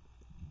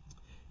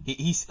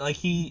 he's like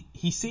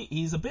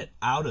he's a bit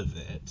out of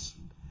it,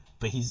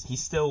 but he's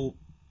still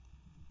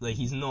like,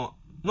 he's not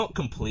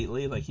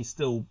completely, like he's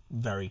still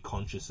very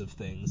conscious of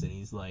things, and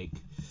he's like,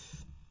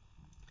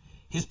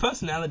 his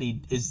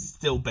personality is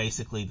still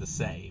basically the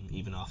same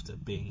even after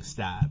being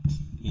stabbed.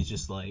 He's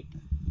just like,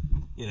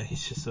 you know,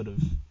 he's just sort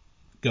of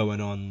going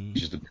on.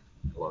 He's just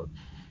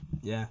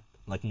Yeah,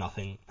 like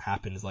nothing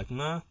happens. Like,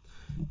 nah,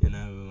 you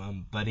know.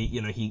 But he,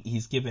 you know,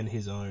 he's given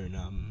his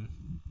own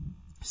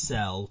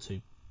cell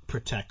to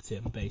protect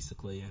him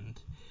basically, and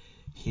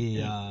he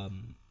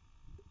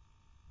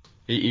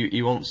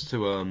he wants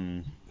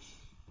to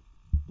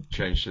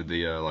change to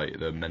the like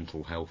the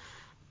mental health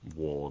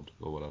ward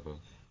or whatever.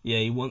 yeah,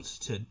 he wants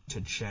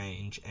to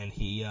change, and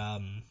he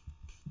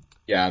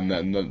Yeah, and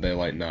then they're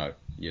like, no,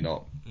 you're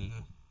not mm,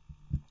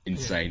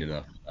 insane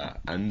enough for that.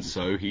 And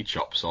so he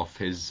chops off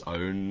his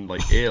own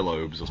like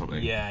earlobes or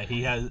something. yeah,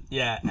 he has,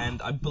 yeah,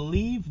 and I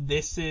believe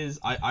this is,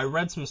 I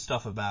read some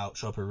stuff about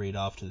Chopper Read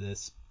after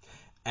this,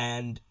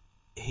 and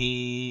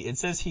it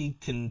says he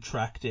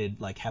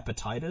contracted like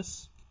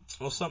hepatitis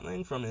or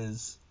something from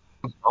his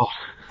Oh,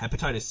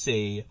 hepatitis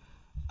C,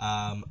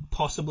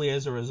 possibly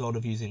as a result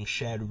of using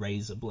shared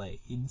razor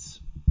blades.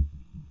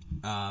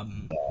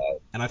 And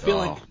I feel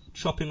like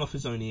chopping off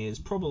his own ears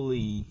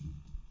probably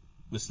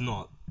was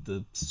not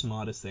the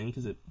smartest thing,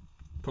 because it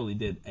probably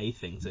did a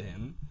thing to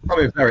him. I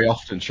mean, very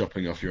often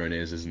chopping off your own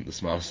ears isn't the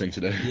smartest thing to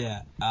do.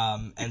 Yeah,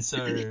 and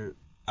so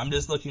I'm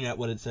just looking at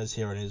what it says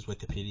here on his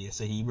Wikipedia.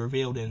 So he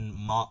revealed in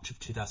March of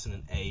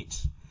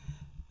 2008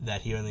 that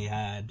he only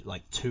had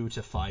like 2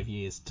 to 5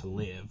 years to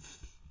live,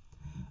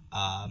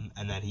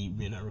 and that he,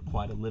 you know,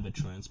 required a liver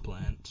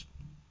transplant.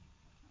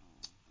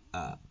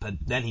 But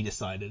then he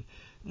decided,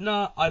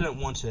 nah, I don't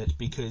want it,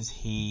 because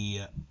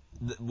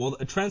well,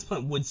 a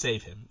transplant would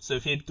save him. So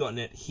if he had gotten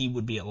it, he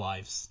would be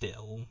alive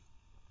still.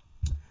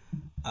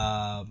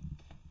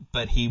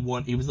 But he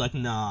was like,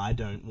 nah, I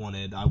don't want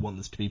it. I want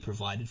this to be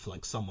provided for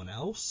like someone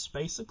else,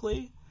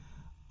 basically.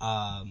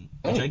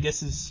 Which I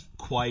guess is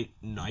quite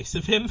nice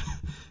of him.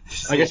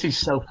 I guess he's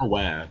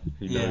self-aware.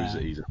 He Yeah. knows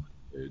that he's a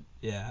dude.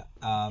 Yeah.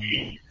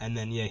 And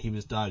then yeah, he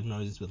was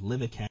diagnosed with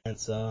liver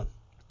cancer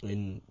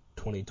in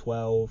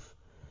 2012.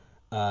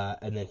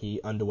 And then he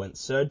underwent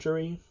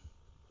surgery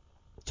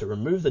to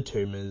remove the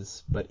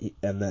tumors,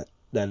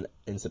 then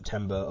in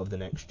September of the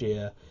next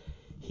year,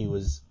 he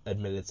was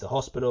admitted to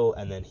hospital,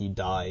 and then he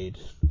died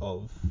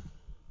of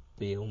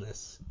the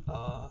illness.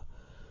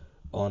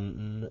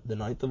 on the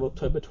 9th of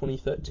October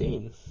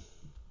 2013.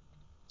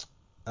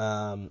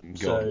 God, really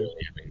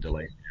having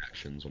delayed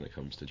reactions when it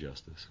comes to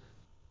justice.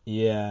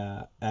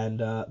 Yeah, and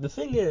the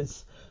thing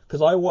is,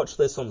 because I watched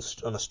this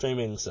on a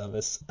streaming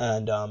service,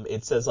 and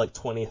it says like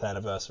 20th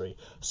anniversary.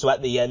 So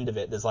at the end of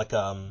it, there's like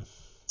a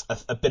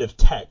bit of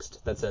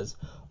text that says,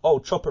 "Oh,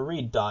 Chopper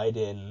Read died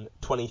in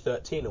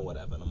 2013 or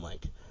whatever," and I'm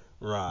like,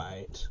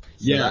 right. So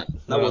yeah,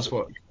 that's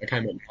what I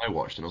came up and I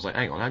watched, and I was like,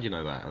 hang on, how do you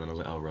know that? And then I was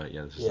like, oh right,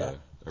 yeah, this is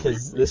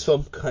because this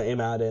film came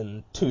out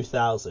in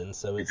 2000,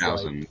 so it's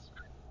 2000. like.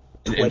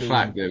 In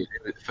fact, the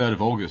 3rd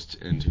of August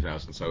in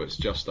 2000, so it's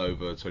just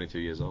over 22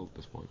 years old at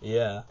this point.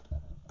 Yeah.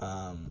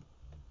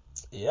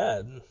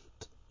 Yeah.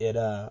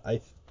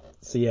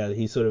 So yeah,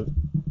 he is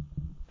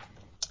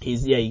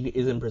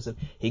in prison.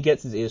 He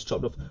gets his ears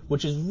chopped off,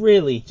 which is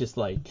really just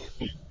like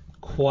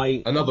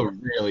quite. Another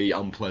really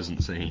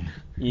unpleasant scene.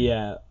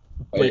 Yeah.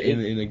 But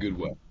in a good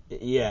way.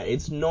 Yeah,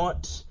 it's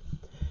not.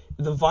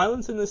 The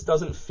violence in this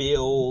doesn't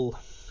feel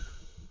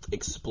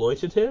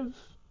exploitative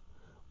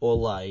or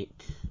like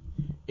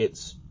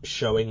it's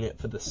showing it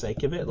for the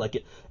sake of it.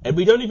 And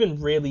we don't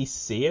even really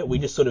see it. We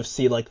just sort of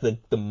see like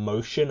the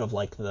motion of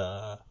like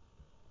the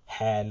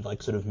hand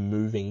like sort of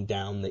moving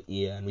down the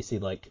ear, and we see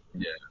like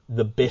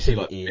the bit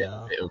of the ear,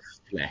 a bit of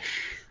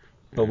flesh.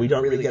 But we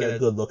don't really get a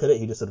good look at it.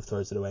 He just sort of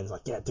throws it away and is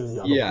like, "Yeah, do the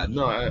other one." Yeah,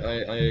 no,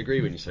 I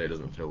agree when you say it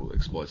doesn't feel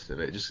exploitative.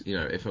 It just,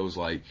 it feels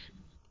like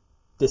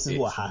this is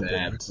what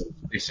happened.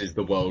 This is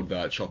the world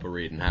that Chopper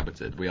Read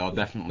inhabited. We are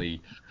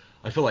definitely,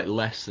 I feel like,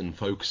 less than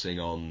focusing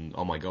on,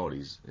 oh my god,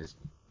 his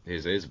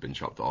ears have been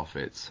chopped off.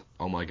 It's,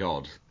 oh my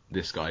god,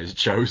 this guy's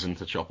chosen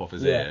to chop off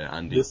his ear,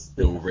 and he's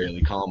still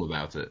really calm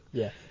about it.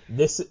 Yeah,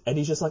 and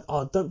he's just like,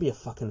 oh, don't be a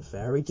fucking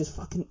fairy, just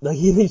fucking, like,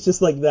 he's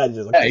just like that.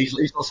 He's like,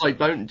 he's just like,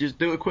 don't, just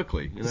do it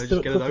quickly, just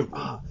get it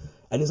over.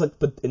 And he's like,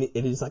 and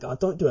he's like, oh,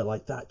 don't do it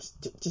like that,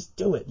 just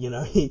do it,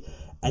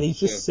 And he's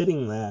just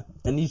sitting there,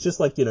 and he's just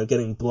like,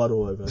 getting blood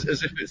all over.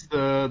 As if it's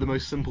the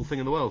most simple thing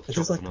in the world to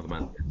chop off another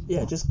man.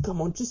 Yeah, just come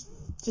on, just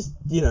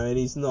and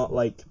he's not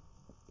like,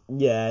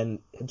 and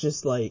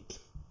just like,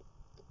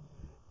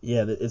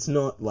 it's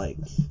not like,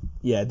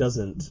 it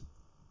doesn't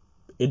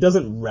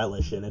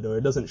relish in it, or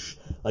it doesn't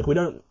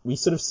we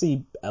sort of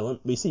see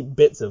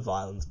bits of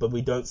violence, but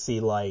we don't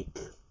see like,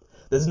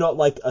 there's not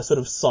like a sort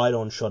of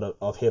side-on shot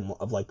of him,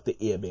 of like the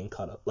ear being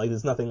cut up. Like,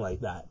 there's nothing like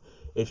that.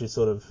 It's just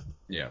sort of,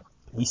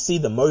 we see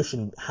the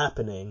motion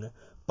happening,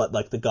 but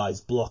like the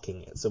guy's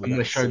blocking it. So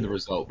they're showing the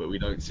result, but we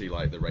don't see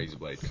like the razor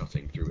blade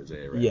cutting through his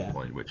ear at any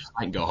point, which,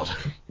 thank God.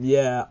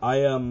 Yeah,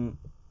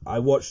 I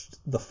watched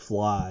The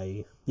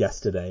Fly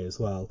yesterday as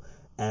well,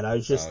 and I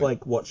was just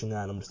like watching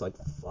that, and I'm just like,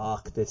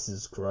 fuck, this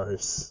is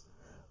gross.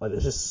 Like,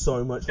 there's just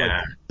so much so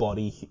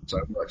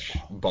much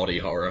body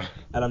horror,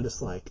 and I'm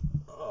just like,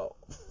 oh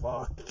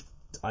fuck.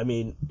 I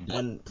mean,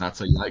 and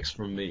that's a yikes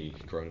from me,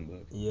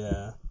 Cronenberg.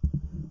 Yeah,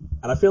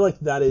 and I feel like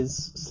that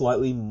is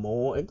slightly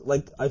more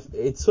like,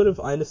 it's sort of,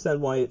 I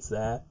understand why it's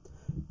there,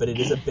 but it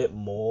is a bit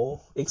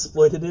more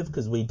exploitative,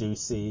 because we do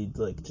see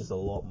like just a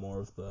lot more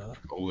of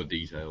all the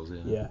details.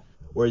 Yeah.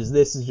 Whereas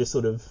this is just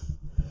sort of,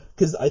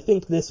 because I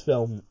think this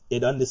film,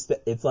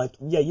 it's like,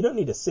 you don't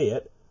need to see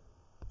it.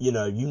 You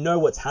know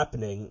what's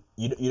happening.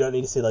 You don't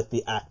need to see like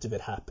the act of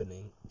it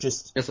happening.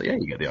 Just it's like,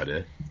 you get the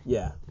idea.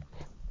 Yeah.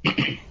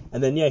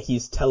 And then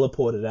he's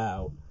teleported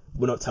out.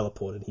 Well, not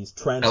teleported. He's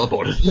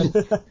transported.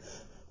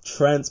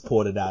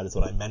 Transported out is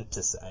what I meant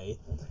to say.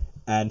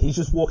 And he's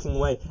just walking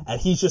away, and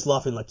he's just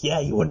laughing like,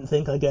 you wouldn't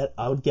think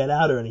I would get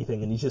out or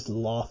anything, and he's just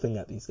laughing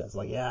at these guys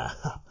like,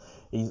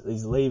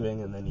 he's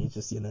leaving, and then he's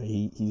just,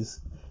 he's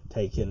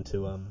taken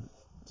to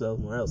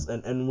somewhere else.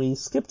 And we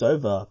skipped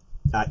over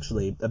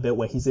actually a bit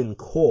where he's in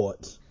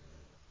court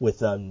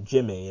with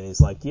Jimmy, and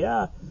he's like,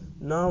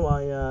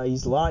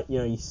 he's like,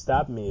 he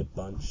stabbed me a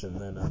bunch,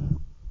 and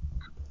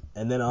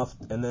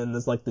then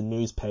there's like the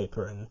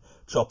newspaper, and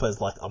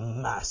Chopper's like a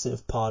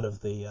massive part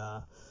of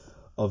the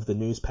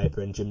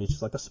newspaper, and Jimmy's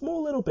just like a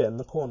small little bit in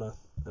the corner,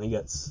 and he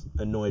gets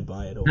annoyed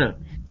by it all.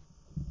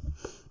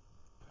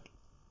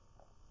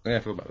 I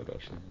feel bad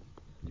about that.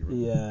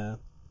 Yeah.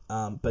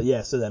 But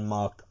so then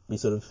Mark, we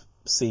sort of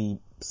see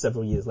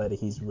several years later,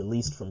 he's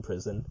released from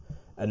prison,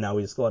 and now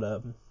he's got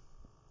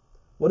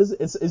what is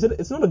it?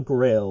 It's not a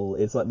grill.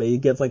 It's like, he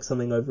gets like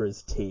something over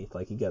his teeth.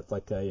 Like, he gets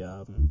like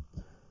a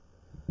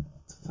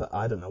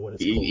I don't know what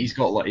it's called. He's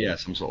got like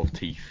some sort of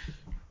teeth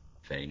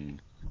thing.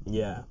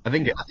 Yeah. I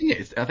think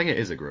it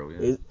is a grill.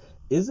 Yeah.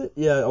 Is it?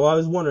 Yeah. Well, I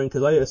was wondering,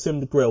 because I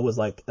assumed the grill was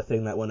like a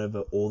thing that went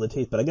over all the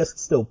teeth, but I guess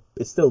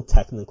it's still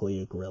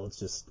technically a grill. It's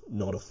just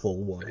not a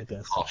full one, I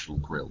guess. Partial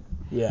grill.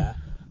 Yeah.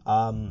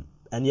 And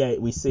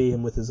we see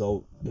him with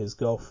his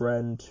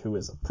girlfriend, who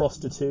is a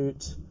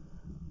prostitute,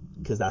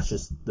 because that's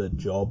just the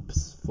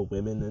jobs for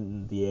women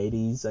in the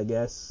 80s, I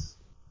guess.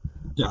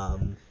 Yeah.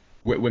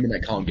 Women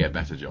that can't get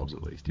better jobs,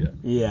 at least. Yeah.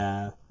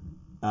 Yeah.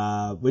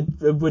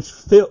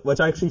 Which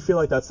I actually feel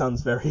like that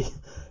sounds very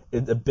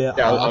a bit.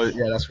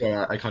 That's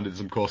where I kind of did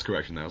some course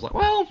correction there. I was like,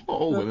 well, not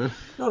all women.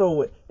 Not all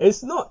women.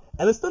 It's not,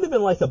 and it's not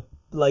even like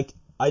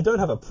I don't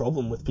have a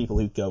problem with people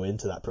who go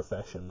into that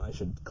profession. I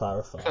should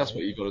clarify. If that's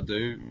what you got to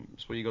do.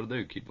 That's what you got to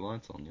do. Keep the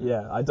lights on.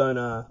 Yeah,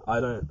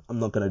 I'm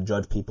not going to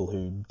judge people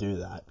who do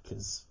that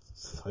because,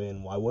 I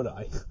mean, why would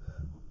I?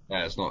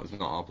 Yeah, it's not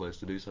our place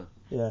to do so.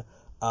 Yeah.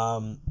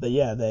 But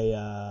yeah, they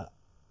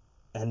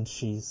and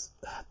she's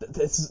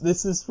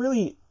this is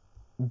really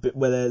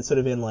where they're sort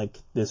of in like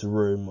this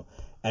room,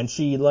 and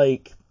she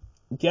like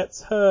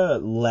gets her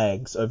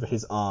legs over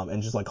his arm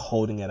and just like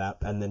holding it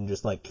up, and then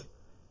just like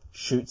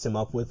shoots him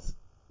up with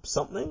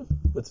something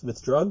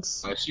with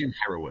drugs. I assume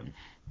heroin.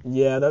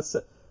 Yeah,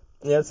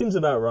 it seems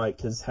about right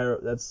because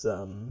that's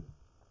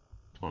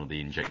It's one of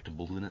the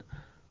injectables in it.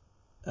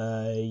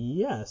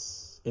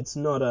 Yes, it's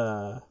not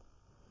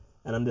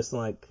and I'm just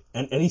like,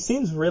 and he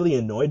seems really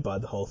annoyed by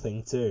the whole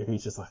thing too.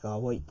 He's just like, oh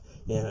wait,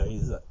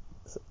 he's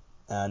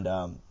and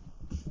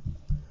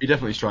He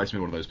definitely strikes me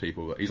one of those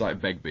people. He's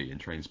like Begbie in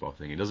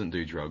Trainspotting. He doesn't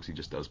do drugs. He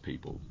just does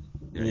people.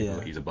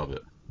 He's above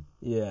it.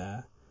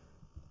 Yeah,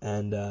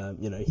 and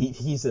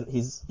he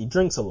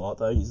drinks a lot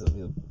though. He's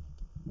a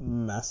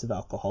massive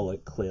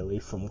alcoholic, clearly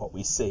from what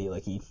we see.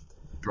 Like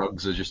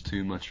drugs are just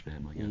too much for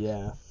him, I guess.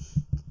 Yeah,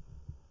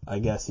 I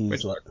guess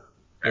he's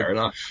fair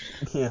enough.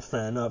 Yeah,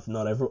 fair enough.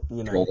 Not every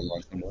Draw the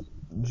line somewhere.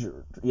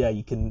 Yeah,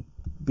 you can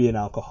be an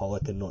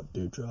alcoholic and not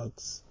do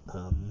drugs.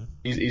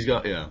 He's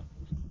got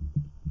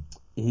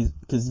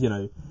because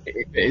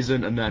it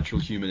isn't a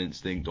natural human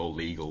instinct or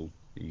legal.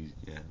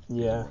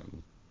 Yeah.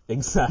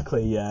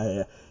 Exactly.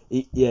 Yeah.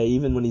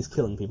 Even when he's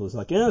killing people, it's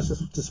like, yeah, it's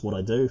just what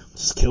I do,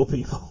 just kill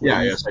people.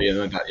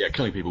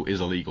 Killing people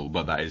is illegal,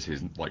 but that is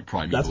his like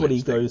primeval. That's what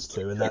he goes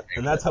to,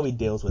 and that's how he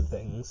deals with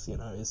things.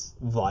 Is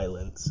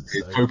violence.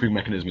 His coping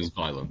mechanism is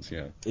violence.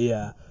 Yeah.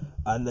 Yeah,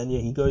 and then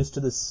he goes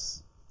to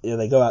this. Yeah,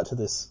 they go out to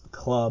this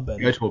club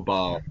and go to a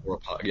bar or a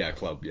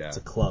club. Yeah. It's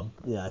a club.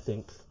 Yeah, I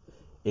think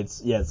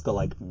it's got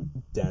like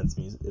dance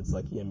music. It's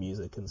like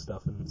music and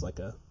stuff, and it's like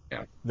a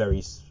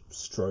very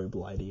strobe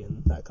lighty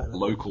and that kind of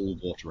local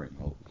watering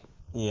hole.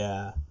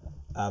 Yeah,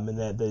 and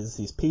then there's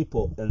these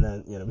people, and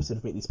then we sort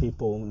of meet these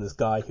people, and this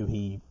guy who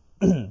he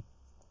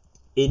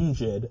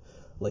injured,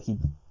 like he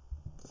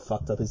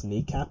fucked up his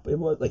kneecap. It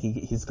was like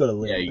he's got a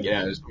limp.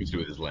 Yeah, it's something to do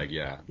with his leg.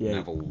 Yeah.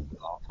 Neville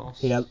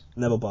Bartos.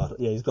 Neville Bartos.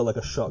 Yeah, he's got like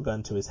a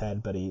shotgun to his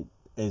head, but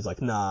he's like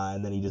nah,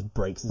 and then he just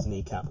breaks his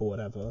kneecap or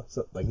whatever.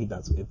 So like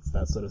it's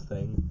that sort of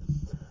thing.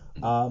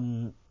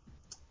 And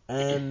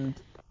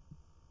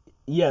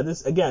yeah,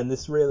 this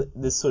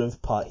sort of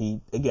part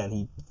he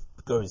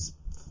goes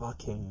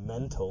fucking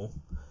mental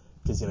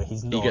because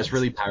he's not. He gets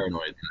really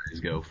paranoid that his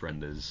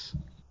girlfriend is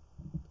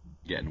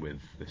getting with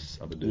this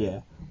other dude. Yeah,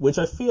 which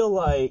I feel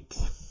like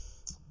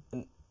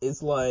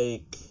is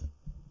like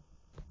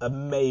a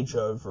major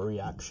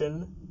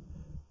overreaction,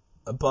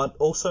 but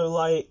also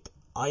like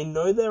I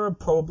know there are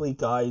probably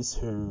guys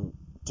who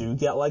do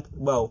get like,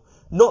 well,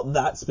 not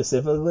that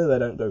specifically, they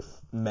don't go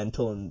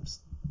mental and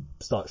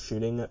start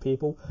shooting at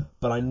people,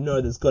 but I know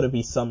there's got to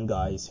be some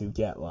guys who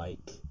get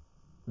like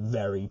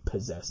very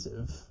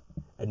possessive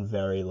and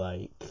very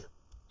like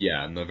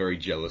and they're very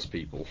jealous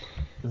people.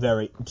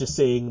 Very just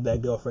seeing their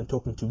girlfriend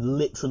talking to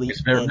literally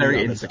it's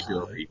very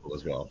insecure guy. People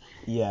as well.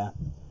 Yeah,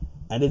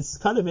 and it's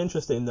kind of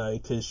interesting though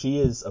because she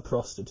is a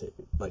prostitute.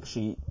 Like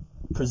she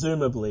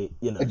presumably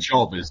her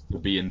job is to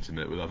be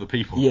intimate with other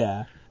people.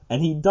 Yeah,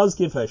 and he does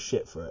give her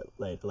shit for it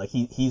later. Like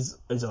he's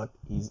and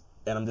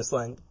I'm just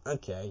like,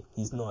 okay,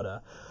 he's not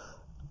a.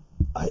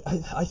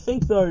 I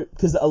think though,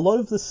 because a lot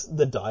of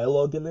the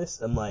dialogue in this,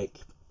 and like,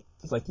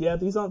 it's like, yeah,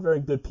 these aren't very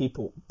good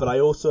people, but I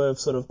also have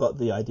sort of got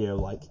the idea of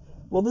like,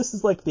 well, this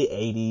is like the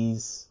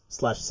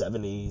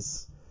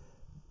 80s/70s.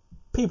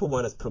 People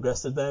weren't as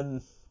progressive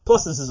then.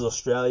 Plus, this is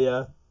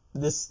Australia.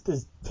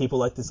 There's people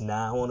like this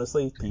now,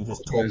 honestly. You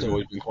just talk. It's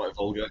always been quite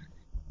vulgar.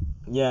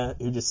 Yeah,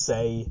 who just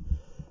say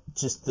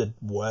just the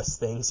worst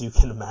things you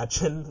can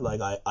imagine. Like,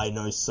 I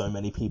know so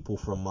many people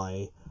from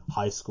my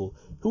high school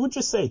who would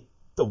just say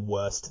the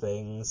worst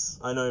things.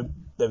 I know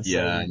they've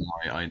said... I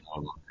know a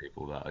lot of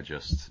people that are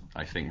just...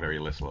 I think very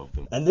little of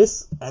them.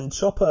 And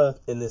Chopper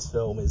in this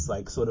film is,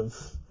 like, sort of...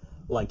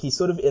 Like, he's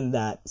sort of in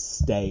that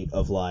state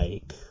of,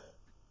 like...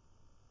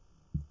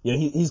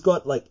 he's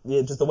got, like...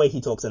 just the way he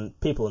talks, and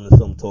people in the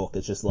film talk,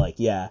 it's just like,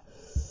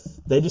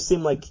 they just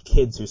seem like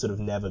kids who sort of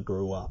never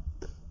grew up.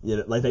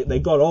 Like they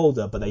got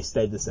older, but they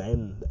stayed the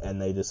same,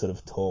 and they just sort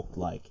of talk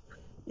like,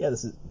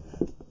 this is,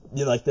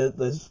 like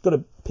there's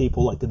got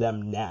people like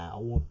them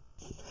now.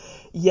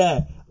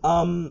 Yeah.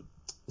 So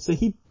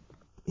he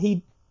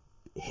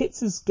hits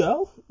his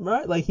girl,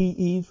 right? Like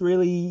he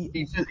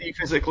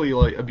physically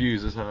like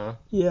abuses her.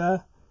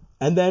 Yeah.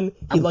 And then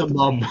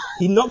mum.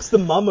 He knocks the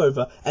mum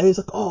over, and he's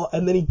like, oh,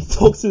 and then he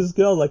talks to his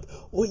girl like,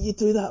 what you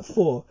do that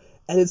for?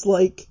 And it's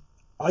like,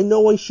 I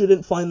know I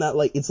shouldn't find that,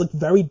 like, it's like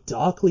very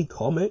darkly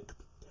comic.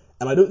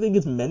 And I don't think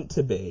it's meant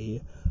to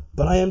be,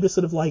 but I am just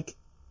sort of like,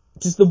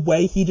 just the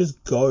way he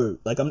just go.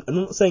 Like, I'm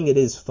not saying it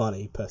is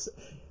funny, per se.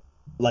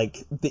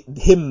 Like,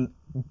 him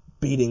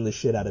beating the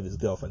shit out of his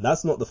girlfriend.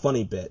 That's not the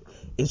funny bit.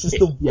 It's just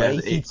the way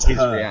he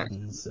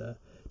turns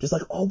just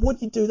like, oh,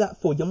 what'd you do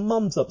that for? Your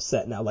mum's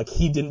upset now. Like,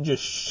 he didn't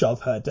just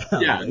shove her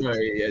down. Yeah, like, no,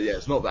 yeah.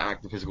 It's not the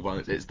act of physical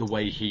violence. It's the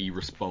way he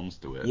responds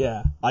to it.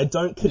 Yeah, I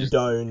don't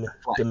condone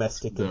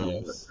domestic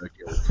abuse.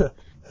 Guilt.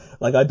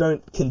 Like, I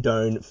don't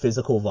condone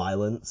physical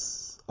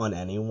violence on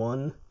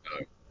anyone.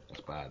 No,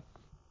 that's bad.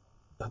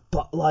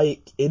 But,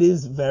 like, it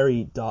is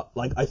very dark.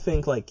 Like, I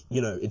think, like,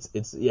 you know, it's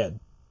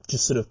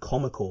just sort of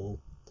comical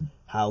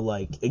how,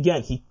 like,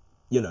 again, he,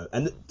 you know,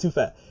 and to be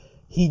fair,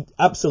 he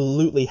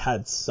absolutely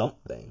had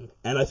something.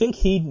 And I think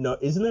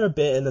isn't there a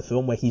bit in the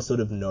film where he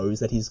sort of knows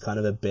that he's kind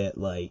of a bit,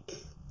 like,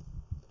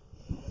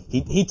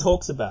 he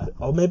talks about it.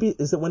 Or maybe,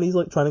 is it when he's,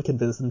 like, trying to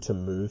convince them to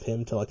move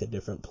him to, like, a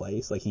different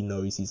place? Like, he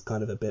knows he's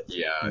kind of a bit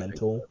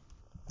mental.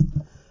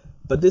 So.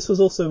 But this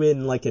was also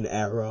in, like, an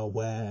era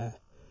where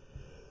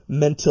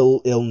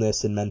mental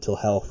illness and mental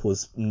health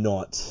was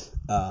not...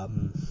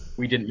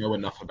 we didn't know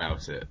enough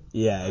about it.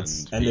 Yeah,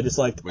 and they're just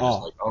like,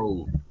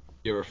 oh,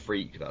 you're a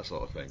freak, that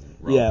sort of thing.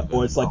 Yeah,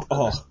 or it's like,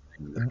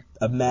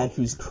 a man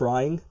who's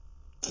crying,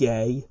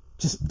 gay.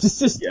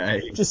 Just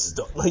gay. Just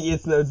stop. Like,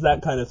 it's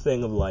that kind of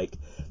thing of, like,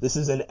 this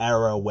is an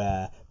era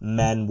where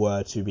men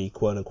were to be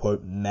quote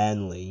unquote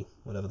manly,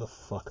 whatever the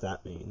fuck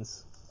that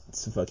means.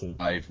 It's fucking...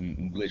 I've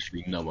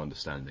literally no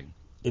understanding.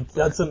 It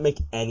doesn't make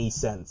any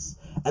sense.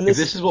 And if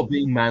this is what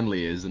being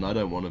manly is, then I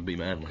don't want to be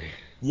manly.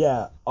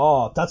 Yeah,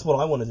 that's what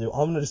I want to do. I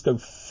want to just go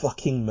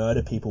fucking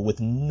murder people with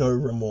no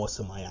remorse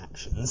for my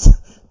actions.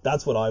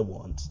 That's what I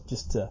want.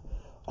 Just to...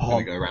 I'm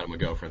gonna go around to my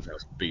girlfriend's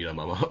house and beat her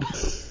mum up.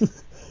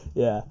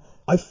 Yeah.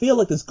 I feel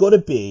like there's gotta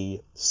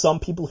be some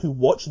people who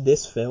watch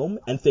this film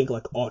and think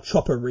like, oh,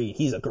 Chopper Reed,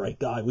 he's a great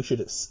guy, we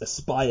should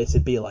aspire to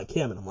be like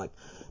him. And I'm like,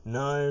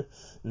 no,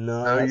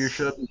 you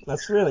shouldn't.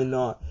 That's really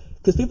not.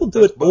 Because people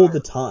do it all the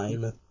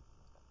time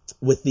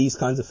with these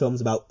kinds of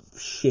films about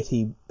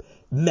shitty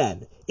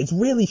men. It's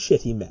really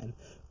shitty men.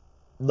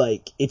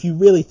 Like, if you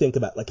really think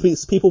about it, like,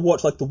 people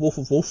watch, like, The Wolf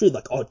of Wall Street,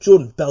 like, oh,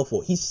 Jordan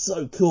Belfort, he's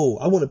so cool,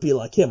 I want to be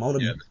like him, I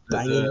want to be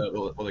banging...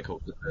 what they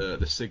call it,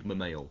 the Sigma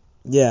male.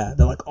 Yeah,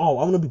 they're like, oh,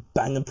 I want to be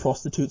banging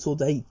prostitutes all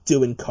day,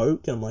 doing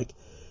coke, and I'm like,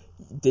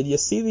 did you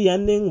see the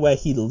ending where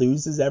he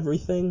loses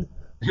everything?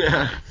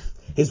 Yeah.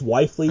 His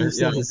wife leaves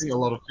him. I think a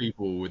lot of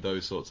people with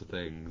those sorts of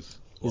things,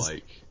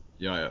 like...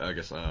 Yeah, I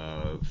guess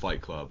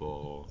Fight Club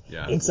or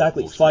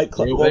exactly Fight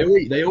Club.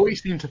 They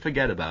always seem to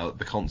forget about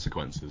the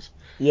consequences.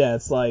 Yeah,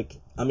 it's like,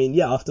 I mean,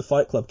 after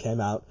Fight Club came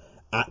out,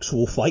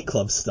 actual Fight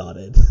Club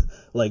started.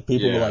 Like,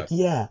 people were like,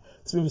 yeah,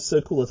 this movie's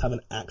so cool, let's have an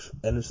actual...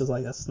 And it's just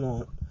like, that's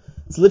not...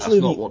 It's literally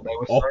what they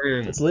were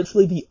saying. It's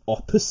literally the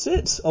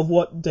opposite of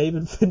what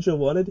David Fincher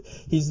wanted.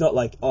 He's not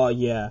like, oh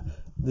yeah,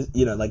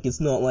 you know, like,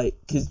 it's not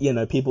like... Because, you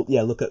know, people,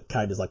 look at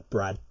characters like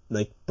Brad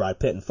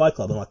Pitt in Fight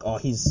Club, and like, oh,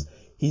 he's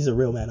a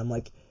real man. I'm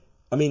like...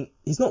 I mean,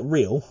 he's not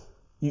real.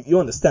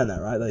 You understand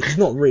that, right? Like, he's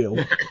not real.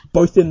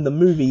 Both in the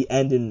movie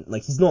and in,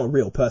 like, he's not a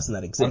real person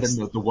that exists.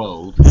 And in the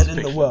world. And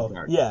in the world,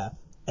 yeah.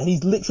 And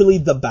he's literally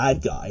the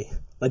bad guy.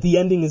 Like, the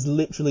ending is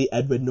literally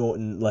Edward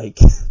Norton, like...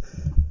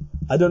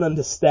 I don't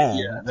understand.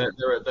 Yeah,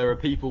 there are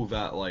people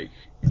that, like,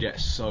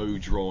 get so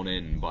drawn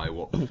in by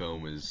what the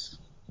film is...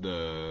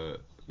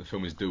 The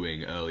film is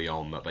doing early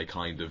on that they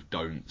kind of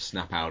don't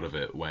snap out of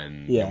it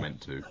when you're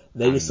meant to.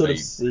 They just sort of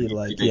see,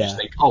 like, they just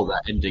think, oh,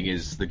 that ending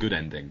is the good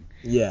ending.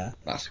 Yeah.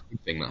 That's a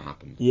good thing that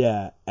happened.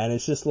 Yeah, and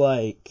it's just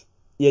like,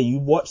 you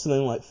watch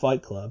something like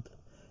Fight Club,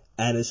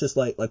 and it's just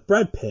like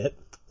Brad Pitt,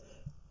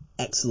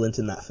 excellent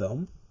in that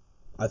film.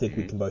 I think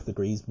we can both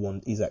agree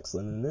he's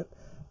excellent in it.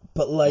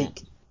 But, like,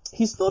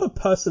 he's not a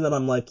person that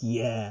I'm like,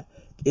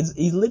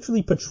 he's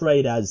literally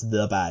portrayed as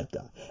the bad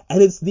guy.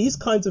 And it's these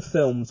kinds of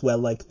films where,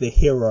 like, the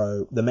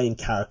hero, the main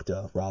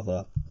character,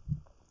 rather,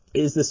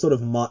 is this sort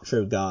of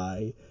macho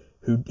guy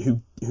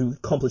who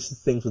accomplishes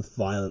things with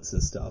violence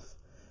and stuff.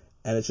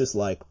 And it's just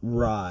like,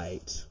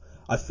 right.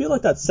 I feel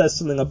like that says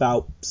something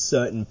about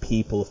certain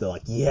people if they're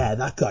like, yeah,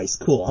 that guy's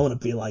cool, I want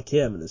to be like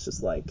him. And it's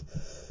just like,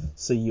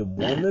 so you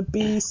want to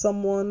be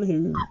someone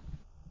who,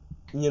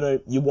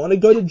 you want to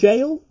go to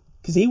jail?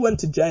 Because he went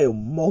to jail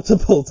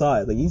multiple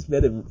times. Like, he's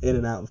been in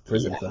and out of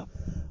prison for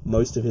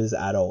most of his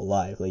adult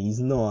life. Like, he's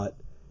not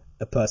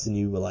a person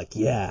you were like,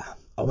 I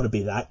want to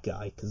be that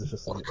guy. Because it's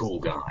just like... a cool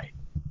guy.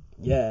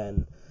 Yeah,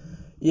 and...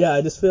 Yeah,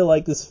 I just feel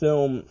like this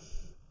film...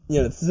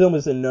 this film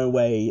is in no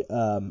way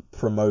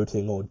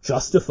promoting or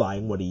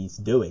justifying what he's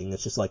doing.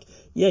 It's just like,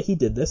 he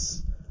did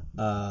this.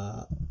 Like...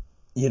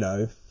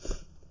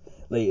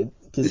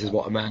 This is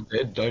what a man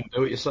did. Don't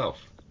do it yourself.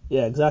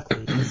 Yeah,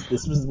 exactly.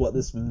 This was what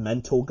this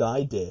mental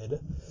guy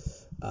did.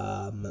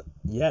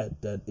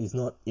 That he's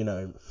not, he's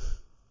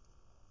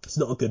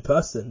not a good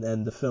person,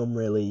 and the film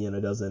really,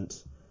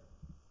 doesn't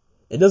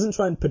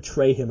try and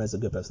portray him as a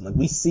good person. Like,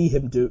 we see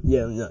him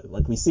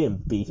we see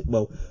him beat,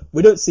 well,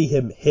 we don't see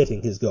him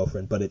hitting his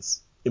girlfriend, but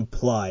it's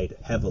implied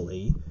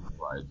heavily.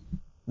 Right.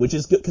 Which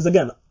is good, because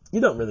again, you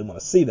don't really want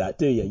to see that,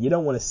 do you? You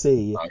don't want to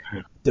see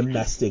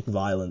domestic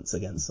violence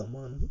against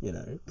someone,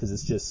 because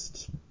it's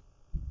just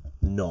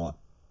not.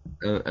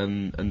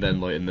 And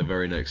then, like, in the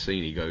very next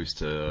scene, he goes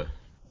to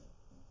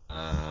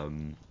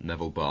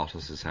Neville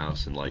Bartos's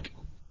house and, like,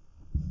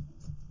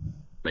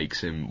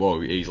 makes him, well,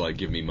 he's like,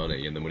 give me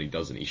money, and then when he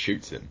doesn't, he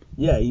shoots him.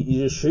 Yeah, he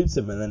just shoots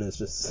him, and then it's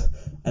just,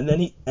 and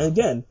then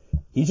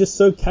he's just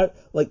so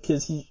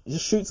because he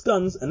just shoots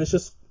guns, and it's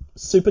just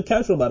super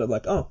casual about it,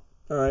 like, oh,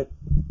 alright.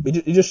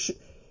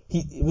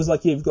 It was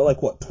like, you've got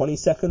like, what, 20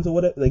 seconds or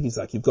whatever? Like, he's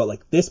like, you've got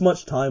like this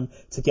much time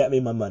to get me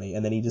my money,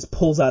 and then he just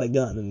pulls out a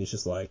gun, and he's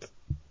just like,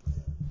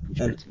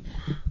 and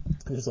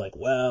just like,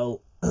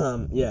 well,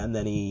 yeah, and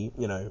then he,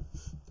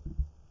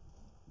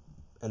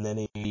 and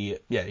then he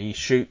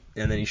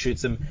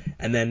shoots him,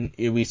 and then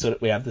we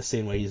have the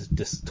scene where he's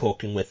just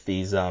talking with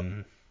these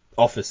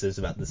officers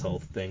about this whole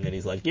thing, and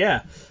he's like,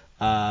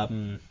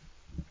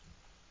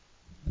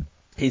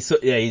 he's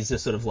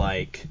just sort of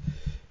like,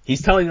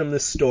 he's telling them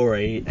this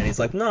story, and he's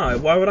like, no,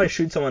 why would I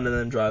shoot someone and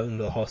then drive them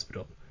to the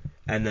hospital?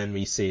 And then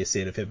we see a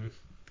scene of him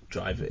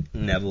drive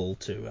Neville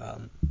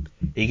to,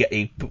 he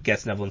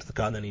gets Neville into the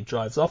car, and then he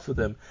drives off with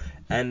him,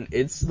 and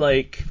it's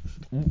like,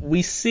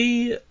 we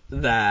see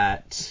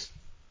that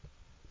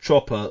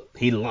Chopper,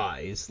 he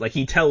lies, like,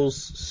 he tells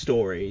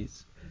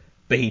stories,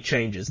 but he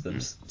changes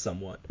them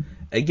somewhat.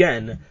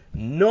 Again,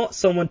 not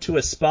someone to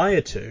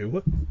aspire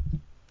to,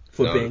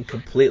 for being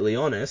completely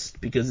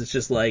honest, because it's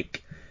just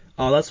like,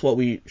 oh, that's what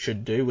we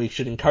should do, we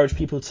should encourage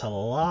people to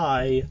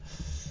lie.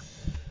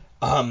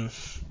 But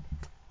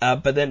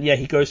then,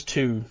 he goes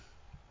to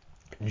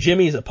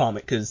Jimmy's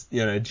apartment, because,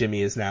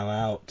 Jimmy is now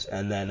out,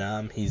 and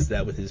then he's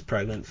there with his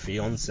pregnant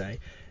fiance,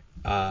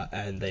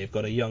 and they've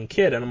got a young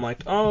kid, and I'm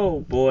like, oh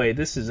boy,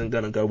 this isn't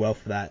gonna go well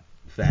for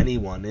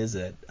anyone, is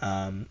it?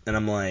 And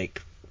I'm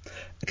like,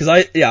 because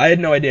I had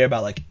no idea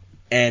about like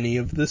any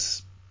of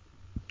this,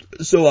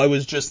 so I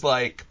was just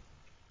like,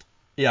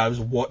 I was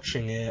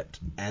watching it,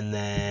 and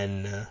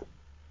then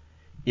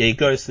he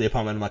goes to the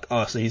apartment, and I'm like,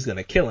 oh, so he's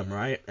gonna kill him,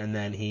 right? And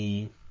then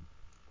he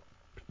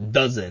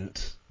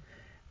doesn't,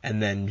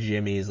 and then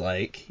Jimmy's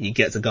like, he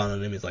gets a gun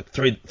on him, he's like,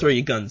 throw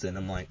your guns in.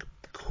 I'm like,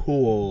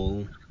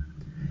 cool.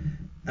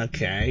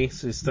 Okay,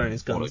 so he's throwing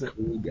his guns in. What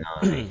a cool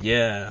guy.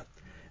 Yeah.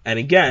 And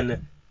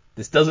again,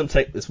 this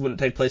wouldn't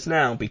take place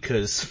now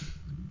because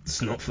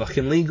it's not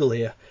fucking legal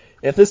here.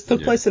 If this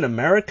took place in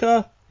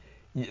America,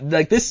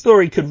 like, this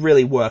story could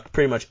really work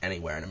pretty much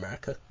anywhere in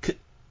America.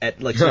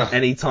 At like sort of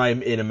any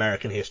time in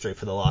American history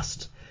for the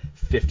last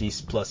 50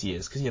 plus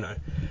years, because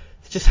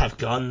just have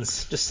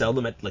guns, just sell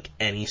them at like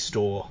any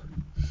store.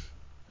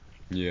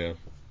 Yeah.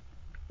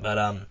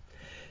 But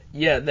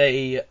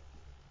they.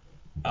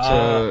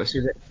 So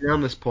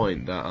around this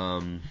point that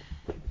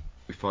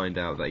we find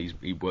out that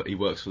he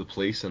works for the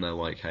police, and they're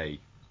like, hey,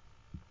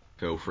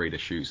 feel free to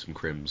shoot some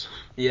crims.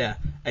 Yeah.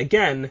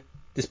 Again,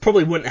 this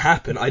probably wouldn't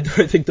happen. I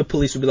don't think the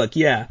police would be like,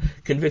 yeah,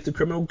 convicted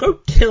criminal, go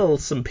kill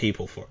some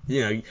people for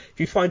it. If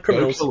you find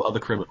criminals, go kill other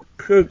criminals.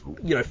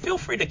 Feel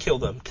free to kill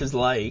them, because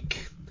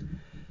like,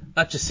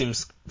 that just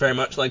seems very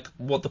much like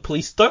what the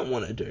police don't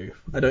want to do.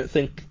 I don't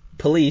think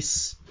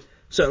police,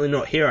 certainly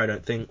not here, I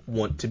don't think,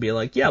 want to be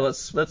like, yeah,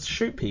 let's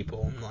shoot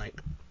people. I'm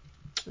like,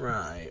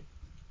 right.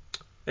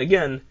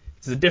 Again,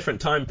 it's a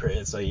different time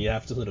period, so you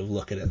have to sort of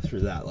look at it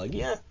through that, like,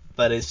 yeah.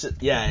 But it's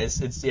just,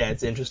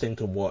 it's interesting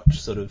to watch,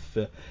 sort of,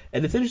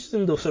 and it's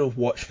interesting to sort of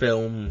watch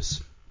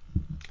films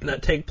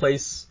that take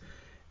place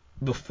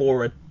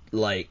before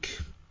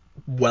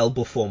well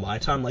before my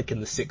time, like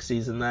in the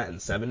 60s and that, and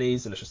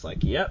 70s, and it's just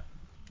like, yep.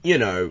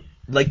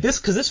 Like this,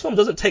 because this film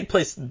doesn't take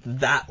place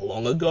that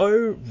long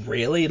ago,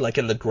 really, like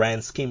in the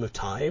grand scheme of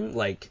time,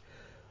 like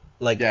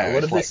a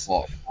lot of this.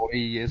 What, 40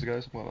 years ago,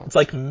 something like that? It's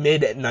like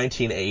mid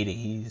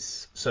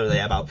 1980s, so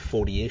they're about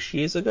 40-ish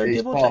years ago. It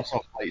starts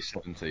off late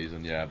 70s,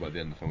 and by the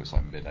end of the film it's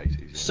like mid 80s.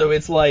 Yeah. So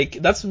it's like,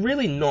 that's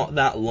really not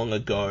that long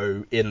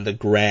ago in the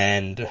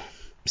grand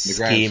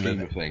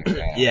scheme of things.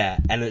 Yeah,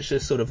 and it's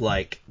just sort of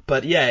like,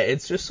 but yeah,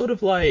 it's just sort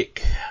of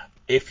like,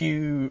 if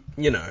you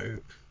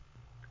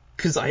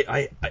because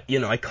I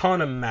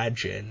can't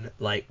imagine,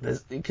 like,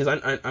 because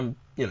I'm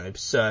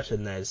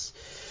certain there's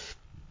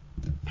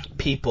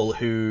people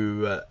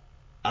who,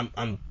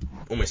 I'm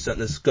almost certain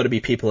there's got to be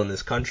people in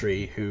this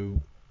country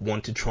who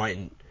want to try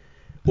and,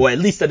 or at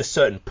least at a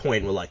certain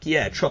point were like,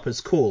 yeah,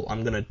 Chopper's cool,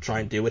 I'm gonna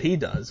try and do what he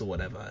does or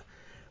whatever,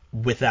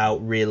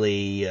 without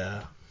really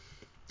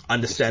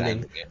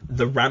understanding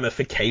the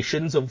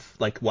ramifications of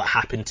like what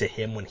happened to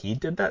him when he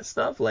did that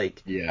stuff,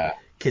 like,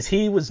 because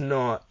he was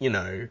not,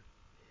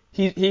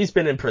 he's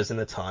been in prison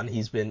a ton.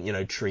 He's been,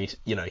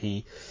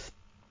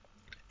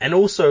 and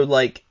also,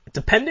 like,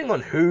 depending on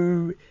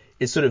who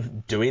is sort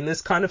of doing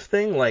this kind of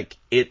thing, like,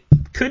 it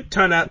could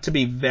turn out to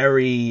be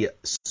very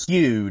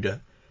skewed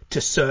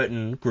to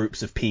certain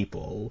groups of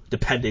people,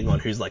 depending on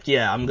who's like,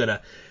 yeah, I'm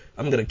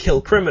gonna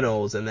kill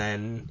criminals, and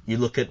then you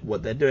look at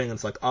what they're doing, and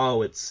it's like,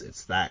 oh, it's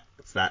that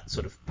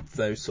sort of,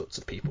 those sorts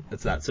of people.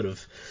 It's that sort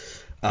of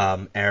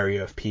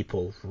area of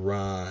people,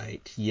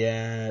 right?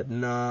 Yeah,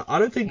 nah, I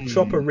don't think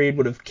Chopper Reed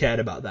would have cared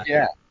about that.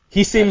 Yeah,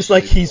 he seems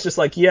like he's just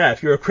like, yeah,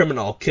 if you're a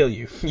criminal, I'll kill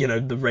you.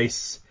 The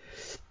race,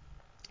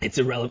 it's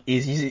irrelevant.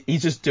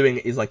 He's just doing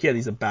it. He's like, yeah,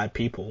 these are bad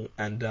people,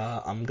 and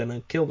I'm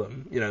gonna kill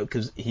them.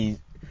 Because it's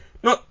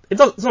not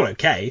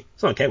okay.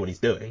 It's not okay what he's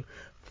doing,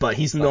 but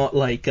he's not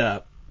like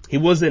he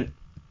wasn't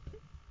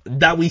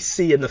that we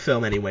see in the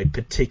film anyway,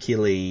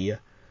 particularly,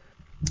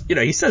 you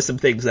know, he says some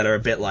things that are a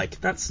bit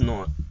like, that's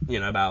not, you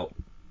know, about,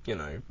 you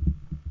know...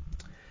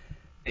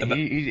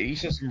 He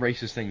says some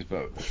racist things,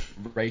 but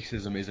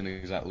racism isn't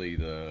exactly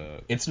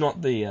It's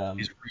not the...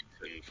 his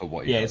reason for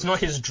what he does. it's not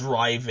his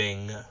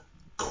driving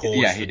cause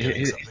for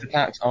doing something. His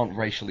attacks aren't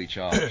racially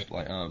charged.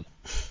 Like, I've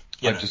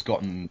know. just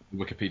gotten the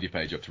Wikipedia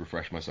page up to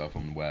refresh myself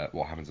on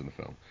what happens in the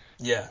film.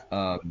 Yeah.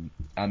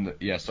 And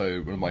yeah,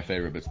 so one of my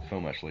favourite bits of the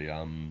film, actually,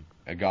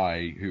 a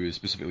guy who is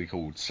specifically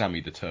called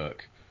Sammy the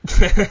Turk.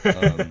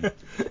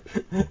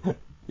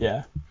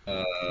 Yeah.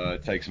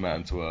 Takes him out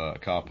into a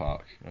car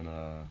park and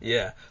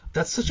yeah,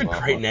 that's such a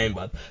great name,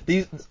 bud.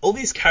 All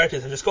these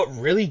characters have just got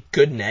really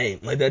good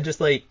names. Like, they're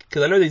just like,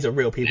 because I know these are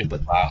real people,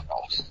 but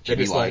they're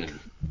just like,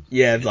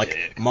 yeah,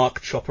 like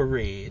Mark Chopper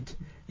Reed,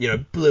 you know,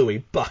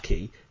 Bluey,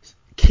 Bucky,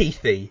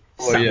 Keithy,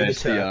 Sammy the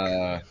it's Turk.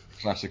 the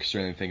classic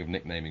Australian thing of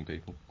nicknaming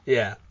people.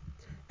 Yeah.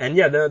 And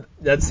yeah,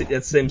 that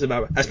seems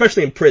about,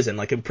 especially in prison.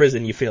 Like, in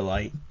prison, it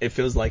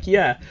feels like,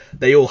 yeah,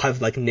 they all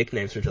have like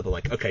nicknames for each other.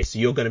 Like, okay, so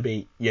you're gonna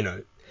be, you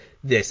know,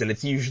 this, and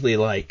it's usually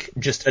like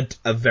just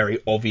a very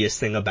obvious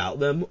thing about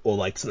them, or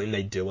like something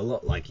they do a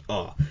lot. Like,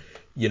 oh,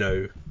 you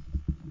know,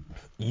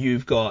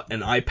 you've got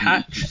an eye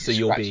patch, so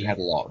you'll be. Scratch your head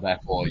a lot,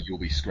 therefore you'll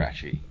be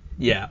scratchy.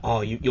 Yeah. Oh,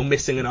 you're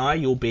missing an eye,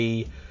 you'll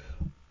be,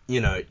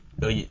 you know,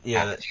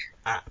 yeah,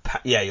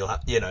 you'll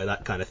have, you know,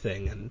 that kind of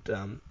thing. And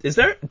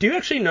do you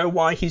actually know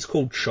why he's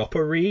called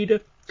Chopper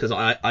Reed? Because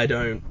I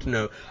don't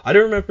know. I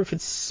don't remember if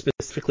it's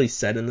specifically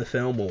said in the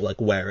film or like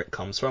where it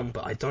comes from,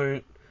 but I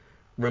don't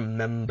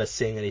remember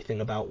seeing anything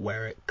about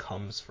where it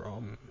comes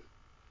from.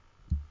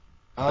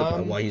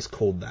 Why he's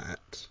called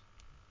that.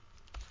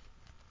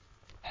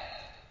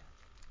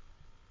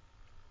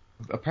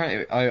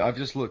 Apparently, I've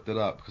just looked it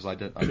up because I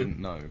didn't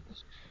know.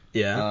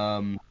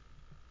 Yeah.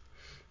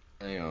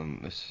 Hang on,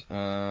 this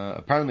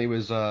apparently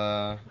was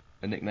a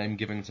nickname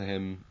given to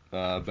him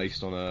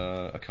based on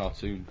a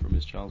cartoon from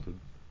his childhood.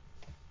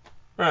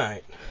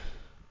 Right.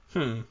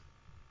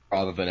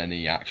 Rather than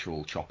any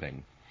actual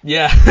chopping.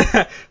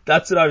 Yeah,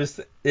 that's what I was.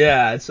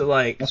 Yeah, it's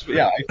like. I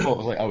thought it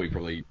was like, oh, he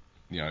probably,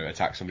 you know,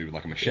 attacked somebody with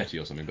like a machete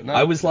or something. But no,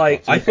 I was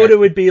like, I thought it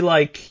would be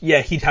like,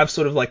 yeah, he'd have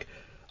sort of like,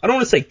 I don't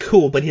want to say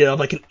cool, but he'd have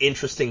like an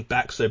interesting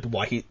backstory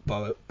why he's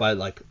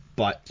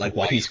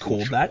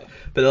called that.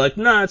 But they're like,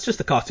 nah, it's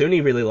just a cartoon.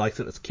 He really liked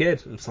it as a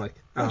kid. And it's like,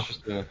 oh,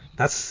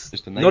 that's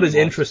not as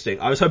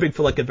interesting. I was hoping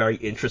for like a very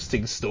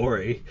interesting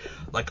story,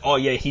 like, oh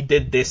yeah, he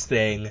did this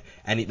thing,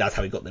 and that's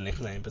how he got the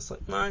nickname. But it's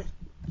like, no,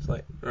 it's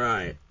like,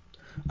 right.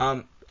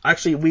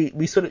 Actually,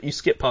 we sort of, you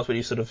skip past when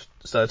you sort of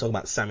started talking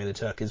about Sammy the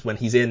Turk, is when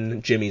he's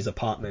in Jimmy's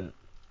apartment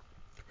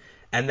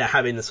and they're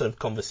having this sort of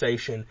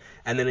conversation,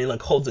 and then he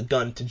like holds a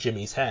gun to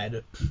Jimmy's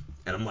head,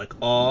 and I'm like,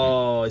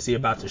 oh, is he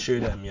about to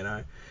shoot him, you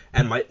know?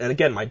 And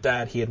again, my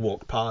dad, he had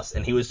walked past,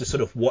 and he was just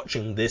sort of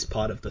watching this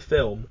part of the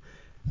film,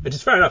 which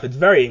is fair enough. It's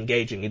very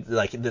engaging. It's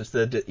like, there's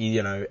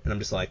you know, and I'm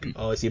just like,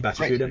 oh, is he about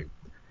to shoot him?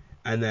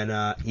 And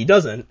then he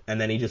doesn't,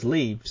 and then he just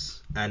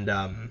leaves, and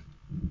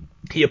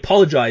he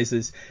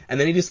apologizes, and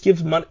then he just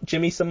gives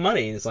Jimmy some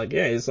money. It's like,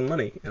 yeah, here's some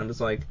money. And I'm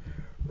just like,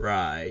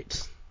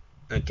 right,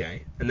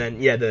 okay. And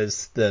then, yeah,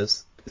 there's the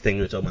thing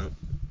we were talking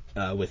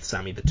about with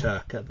Sammy the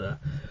Turk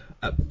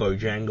at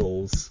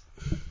Bojangles.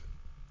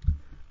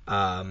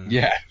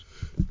 Yeah.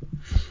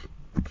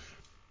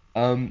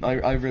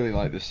 I really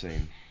like this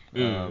scene.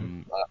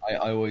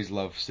 I always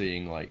love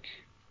seeing like,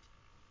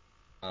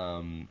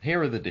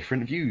 here are the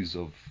different views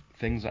of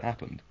things that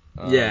happened.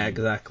 Yeah,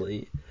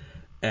 exactly.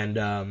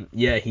 And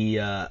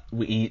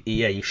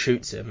he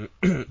shoots him.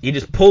 He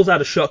just pulls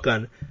out a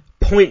shotgun,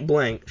 point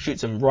blank,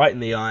 shoots him right in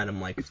the eye, and I'm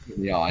like,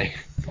 in the eye.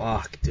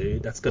 Fuck,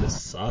 dude, that's gonna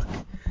suck.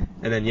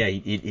 And then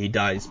he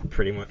dies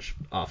pretty much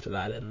after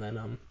that, and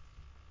then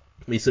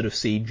we sort of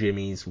see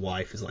Jimmy's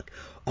wife is like,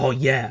 oh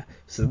yeah,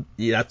 so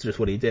yeah, that's just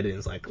what he did, and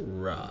it's like,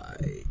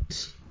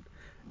 right.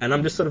 And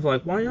I'm just sort of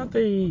like, why aren't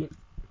they?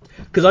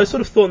 Because I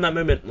sort of thought in that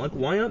moment, like,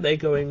 why aren't they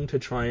going to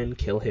try and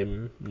kill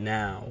him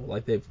now?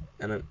 Like they've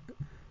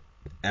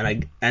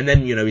and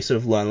then, you know, we sort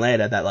of learn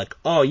later that like,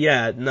 oh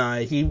yeah, no,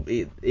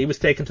 he was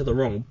taken to the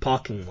wrong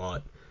parking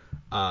lot.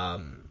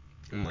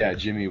 Yeah,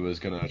 Jimmy was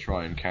gonna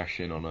try and cash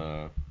in on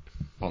a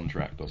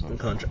contract or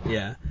something.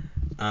 Yeah.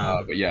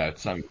 But yeah,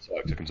 Sammy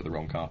took him to the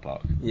wrong car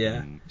park.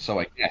 Yeah. So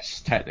I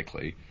guess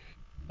technically,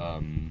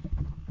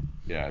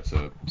 yeah, it's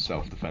a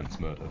self-defense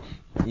murder.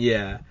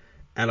 Yeah.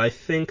 And I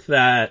think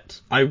that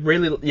I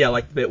really,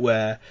 like the bit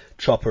where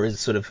Chopper is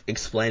sort of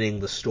explaining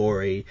the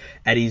story,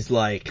 and he's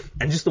like,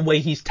 and just the way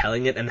he's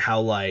telling it, and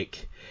how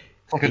like,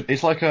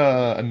 it's like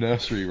a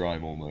nursery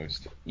rhyme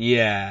almost.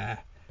 Yeah.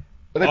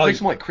 But they play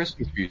some like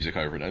Christmas music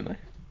over it, don't they?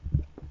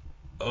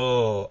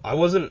 Oh, I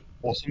wasn't.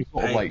 Or some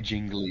sort of like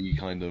jingly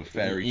kind of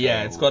fairy tale.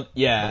 Yeah, it's got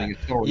it's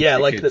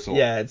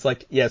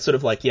sort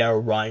of like a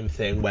rhyme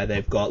thing where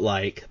they've got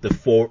like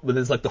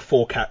there's like the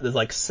four there's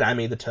like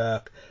Sammy the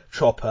Turk,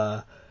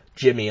 Chopper,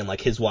 Jimmy, and like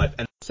his wife,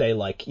 and say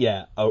like like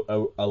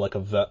a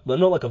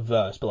not like a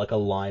verse, but like a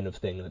line of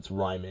thing, and it's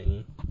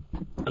rhyming.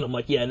 And I'm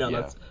like,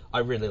 that's, I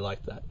really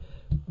like that.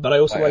 But I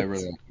also I like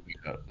really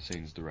like that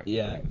scene's directed.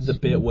 yeah, the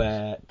bit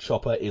where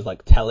Chopper is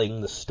like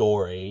telling the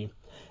story,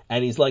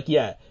 and he's like,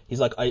 I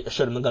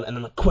showed him the gun, and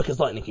then like quick as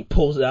lightning, he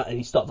pulls it out and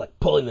he starts like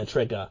pulling the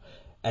trigger,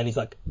 and he's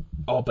like,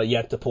 oh, but you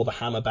have to pull the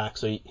hammer back,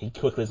 so he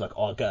quickly is like,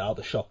 oh, I'll get out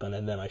the shotgun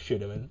and then I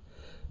shoot him, and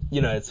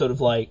it's sort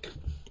of like,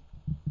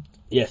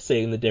 yeah,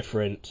 seeing the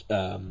different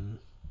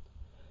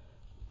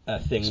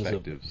things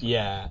of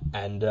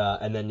and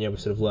then we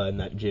sort of learn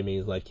that Jimmy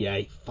is like, yeah,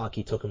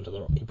 he took him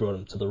he brought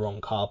him to the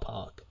wrong car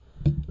park.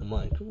 I'm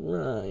like,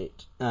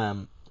 right.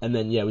 And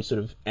then we sort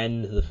of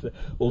end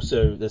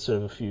also there's sort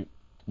of a few,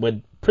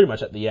 we're pretty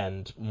much at the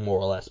end more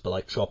or less, but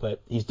like Chopper,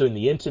 he's doing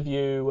the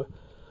interview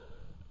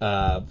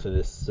for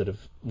this sort of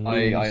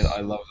news.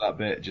 I love that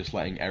bit, just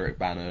letting Eric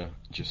Bana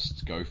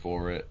just go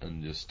for it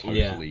and just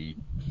totally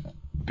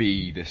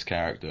be this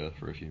character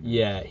for a few minutes.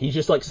 Yeah, he's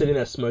just like sitting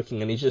there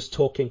smoking and he's just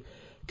talking,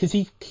 because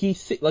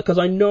because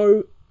I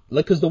know,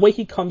 like, because the way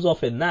he comes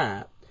off in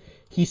that,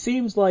 he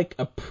seems like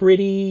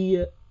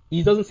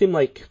he doesn't seem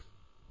like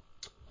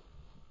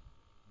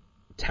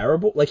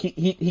terrible. Like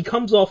he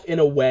comes off in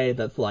a way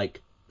that's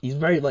like, he's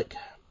very like,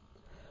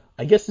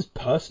 I guess is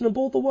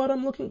personable the word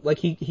I'm looking, like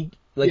he's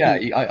got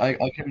a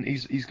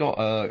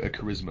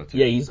charisma to him.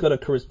 Yeah, he's got a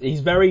charisma.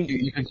 He's very.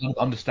 You can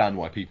understand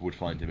why people would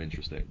find him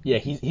interesting. Yeah,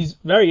 he's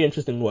very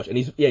interesting to watch, and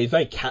he's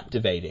very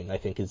captivating, I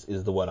think is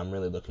the word I'm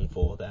really looking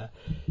for there.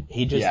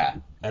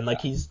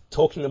 He's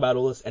talking about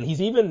all this, and he's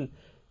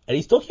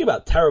talking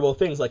about terrible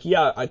things, like,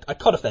 I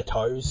cut off their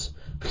toes,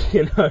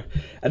 and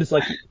it's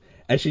like,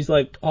 and she's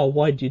like, oh,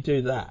 why'd you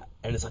do that?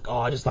 And it's like, oh,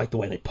 I just like the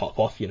way they pop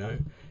off,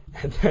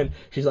 And then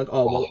she's like,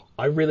 oh, well,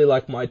 I really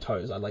like my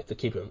toes. I'd like to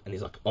keep them. And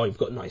he's like, oh, you've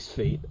got nice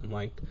feet. I'm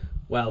like,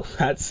 well,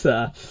 that's...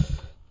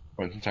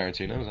 Quentin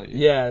Tarantino, was that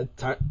you? Yeah.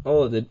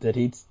 Did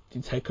he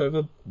take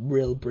over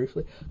real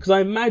briefly? Because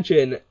I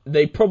imagine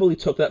they probably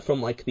took that from,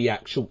 like, the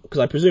actual... Because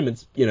I presume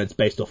it's, it's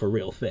based off a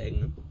real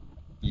thing.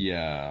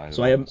 Yeah.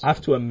 So I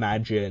have to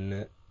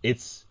imagine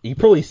he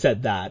probably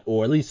said that,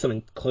 or at least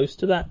something close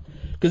to that.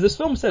 Because this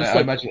film says...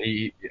 I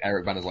imagine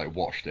Eric Bana's, like,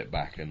 watched it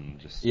back and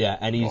just... Yeah,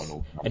 and he's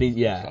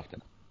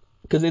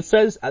because it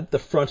says at the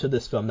front of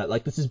this film that,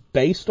 like, this is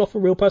based off a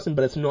real person,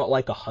 but it's not,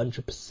 like,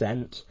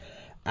 100%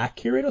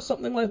 accurate or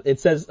something like that. It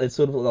says it's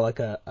sort of like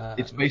a...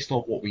 It's based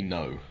on what we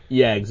know.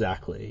 Yeah,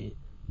 exactly.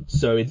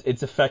 So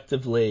it's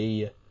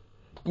effectively...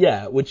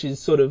 Yeah, which is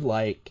sort of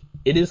like...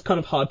 It is kind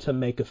of hard to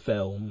make a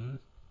film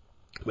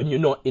when you're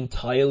not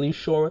entirely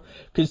sure.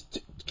 Because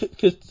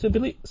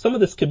some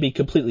of this could be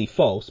completely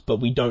false, but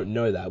we don't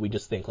know that. We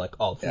just think, like,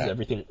 oh, this is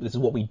everything... This is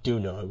what we do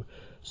know.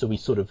 So we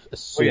sort of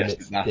assume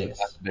it's this.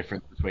 That's the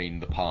difference between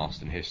the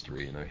past and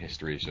history.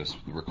 History is just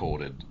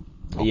recorded.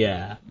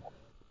 Yeah.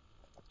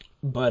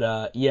 But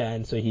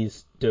and so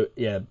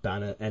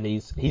Bana, and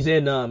he's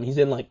in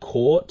like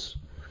court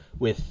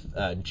with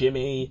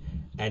Jimmy,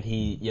 and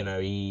he's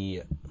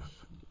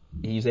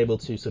able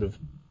to sort of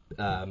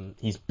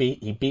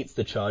he beats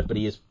the charge, but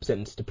he is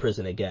sentenced to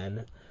prison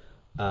again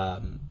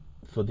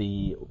for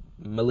the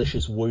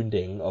malicious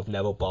wounding of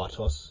Neville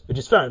Bartos, which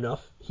is fair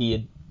enough.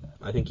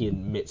 I think he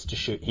admits to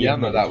shoot.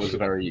 That was a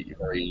very,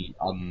 very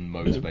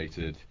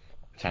unmotivated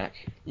attack.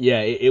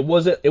 Yeah, it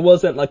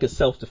wasn't like a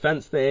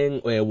self-defense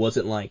thing, or it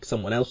wasn't like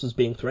someone else was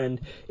being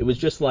threatened. It was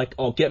just like,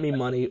 oh, get me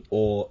money,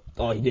 or,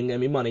 oh, he didn't get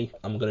me money,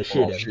 I'm gonna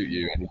shoot him. I'll shoot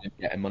you, and he didn't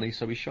get him money,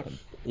 so he shot him.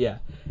 Yeah,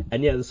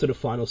 and the sort of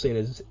final scene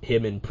is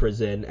him in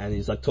prison, and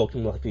he's like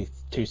talking to like these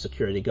two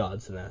security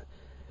guards, and they're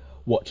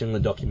watching the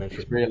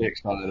documentary. He's really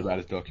excited about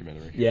his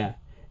documentary. Yeah.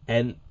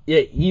 And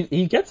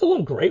he gets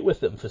along great with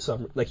them for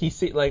some, like,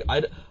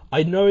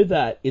 I know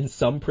that in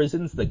some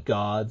prisons the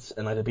guards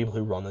and like the people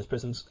who run those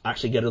prisons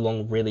actually get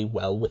along really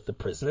well with the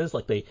prisoners.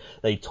 Like they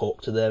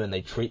talk to them and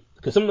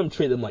because some of them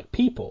treat them like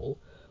people.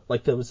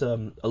 Like there was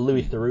a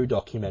Louis Theroux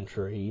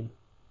documentary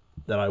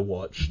that I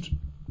watched,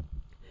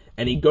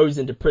 and he goes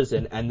into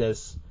prison and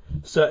there's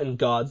certain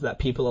guards that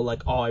people are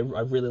like, oh,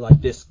 I really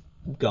like this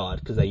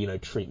guard because they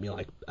treat me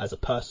like as a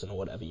person or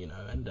whatever,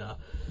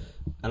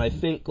 and I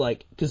think,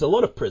 like, because a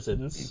lot of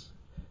prisons,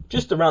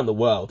 just around the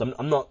world,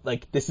 I'm not,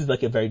 like, this is,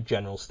 like, a very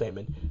general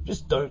statement,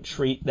 just don't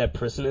treat their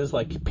prisoners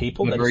like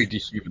people. They're very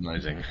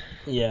dehumanizing.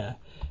 Yeah.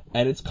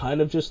 And it's kind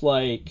of just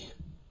like,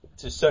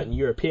 to certain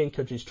European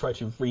countries try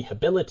to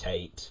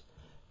rehabilitate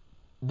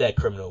their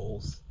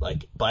criminals,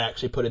 like, by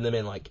actually putting them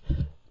in, like,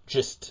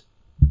 just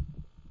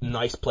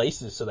nice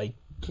places so they,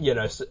 like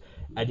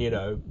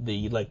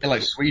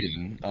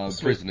Sweden,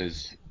 prison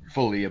is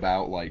fully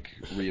about, like,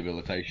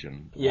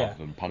 rehabilitation rather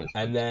than punishment.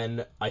 And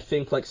then I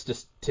think, like,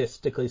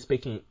 statistically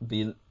speaking,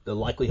 the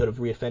likelihood of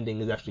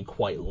reoffending is actually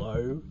quite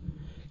low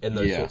in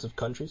those sorts of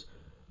countries.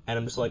 And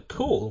I'm just like,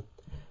 cool.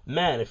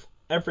 Man, if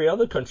every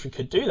other country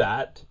could do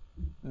that,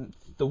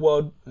 the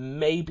world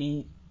may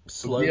be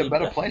slowly... It'd be a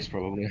better place,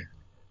 probably.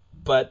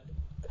 But,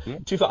 to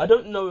be fair, I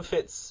don't know if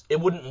it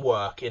wouldn't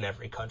work in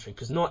every country,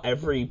 because,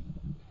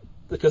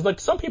 like,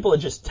 some people are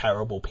just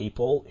terrible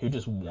people who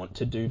just want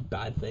to do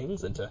bad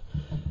things and to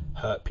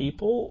hurt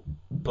people,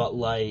 but,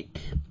 like,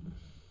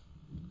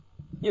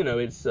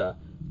 it's,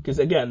 because,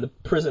 again, the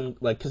prison,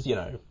 like, because,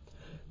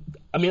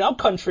 I mean, our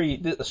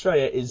country,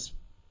 Australia, is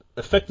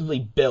effectively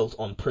built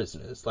on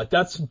prisoners. Like,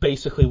 that's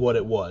basically what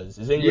it was.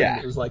 Is England, Yeah.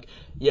 It was like,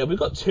 yeah, we've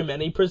got too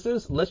many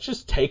prisoners, let's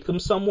just take them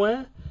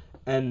somewhere,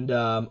 and,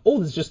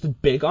 there's just a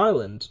big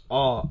island.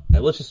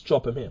 Let's just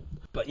drop them here.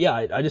 But yeah,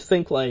 I just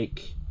think,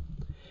 like,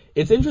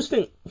 it's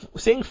interesting,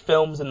 seeing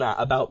films and that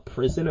about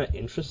prison are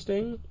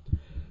interesting,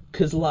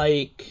 because,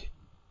 like,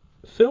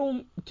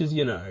 because,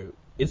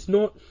 it's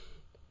not,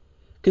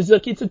 because,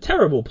 like, it's a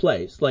terrible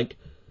place. Like,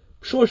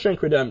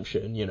 Shawshank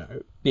Redemption,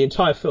 the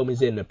entire film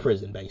is in a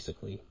prison,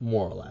 basically,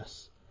 more or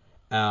less.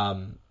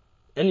 And,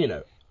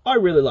 I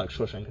really like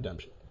Shawshank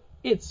Redemption.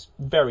 It's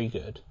very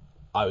good,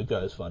 I would go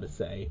as far to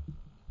say.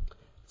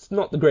 It's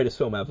not the greatest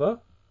film ever,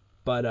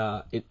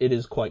 but it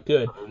is quite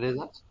good. It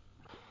is.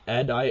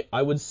 And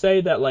I would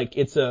say that, like,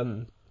 it's,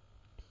 the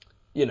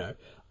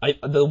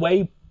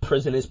way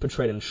prison is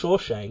portrayed in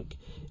Shawshank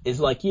is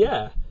like,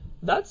 yeah,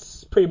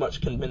 that's pretty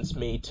much convinced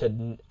me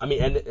to, I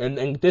mean,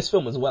 and this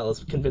film as well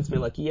has convinced me,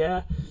 like,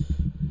 yeah,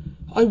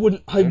 I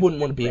wouldn't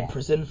want to be in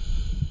prison,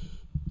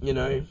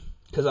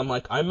 because I'm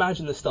like, I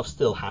imagine this stuff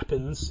still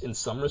happens in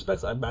some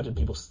respects. I imagine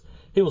people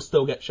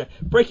still get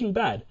Breaking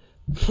Bad,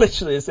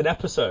 literally, it's an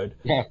episode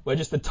where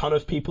just a ton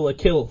of people are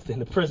killed in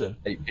the prison.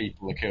 8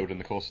 people are killed in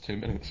the course of 2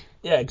 minutes.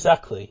 Yeah,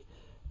 exactly.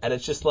 And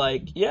it's just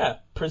like, yeah,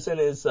 prison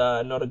is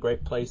not a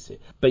great place.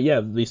 But yeah,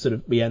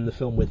 we end the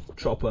film with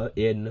Chopper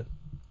in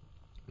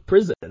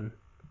prison.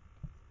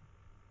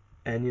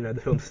 And,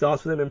 the film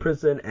starts with him in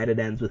prison, and it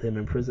ends with him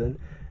in prison.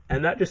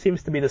 And that just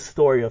seems to be the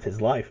story of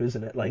his life,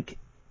 isn't it? Like,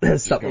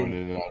 there's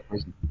something,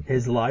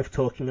 his life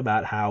talking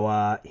about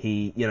how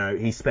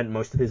he spent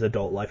most of his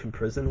adult life in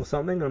prison or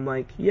something. I'm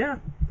like, yeah,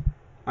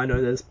 I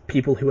know there's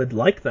people who would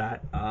like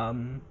that.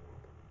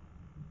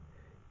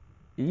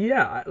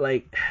 Yeah,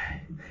 like,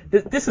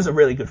 this is a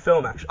really good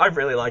film, actually. I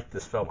really liked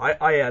this film.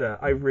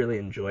 I really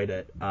enjoyed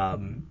it.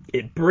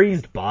 It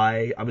breezed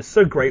by. I was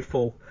so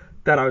grateful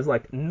that I was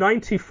like,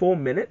 94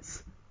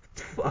 minutes?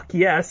 Fuck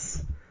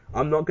yes.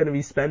 I'm not going to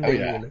be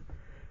spending,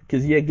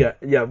 because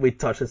we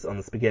touched this on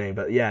this beginning,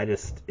 but yeah,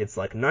 it's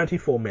like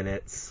 94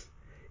 minutes.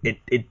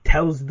 It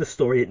tells the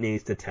story it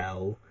needs to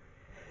tell.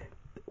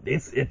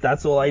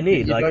 That's all I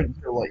need. You don't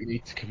feel like you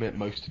need to commit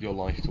most of your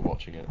life to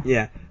watching it.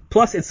 Yeah.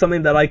 Plus, it's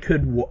something that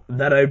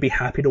that I'd be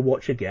happy to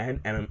watch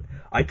again, and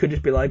I could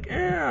just be like,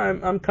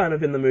 I'm kind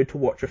of in the mood to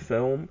watch a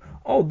film.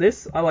 Oh,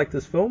 I like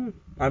this film.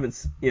 I feel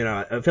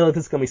like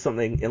this is gonna be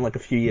something in like a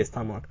few years'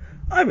 time. Like,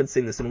 I haven't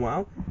seen this in a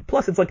while.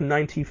 Plus, it's like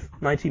 90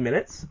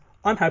 minutes.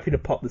 I'm happy to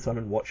pop this on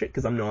and watch it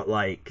because I'm not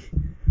like,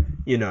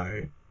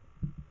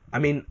 I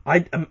mean, I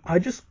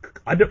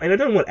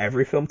don't want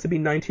every film to be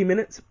 90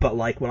 minutes, but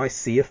like when I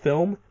see a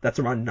film that's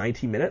around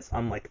 90 minutes,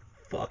 I'm like,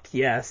 fuck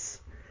yes.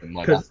 And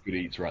like, that's good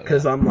eats right there.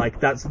 Because I'm like,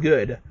 that's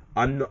good.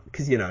 I'm not,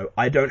 because,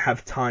 I don't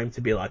have time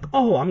to be like,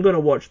 oh, I'm going to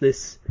watch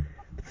this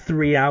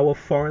 3-hour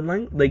foreign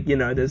language. Like,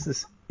 there's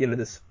this,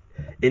 this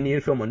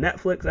Indian film on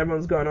Netflix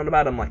everyone's going on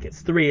about. I'm like,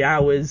 it's 3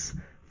 hours.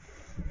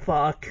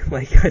 Fuck.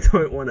 Like, I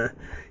don't want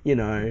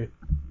to,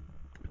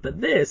 But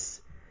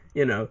this,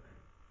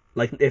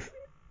 like, if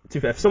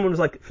someone was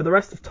like, for the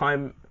rest of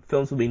time,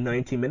 films will be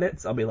 90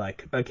 minutes, I'll be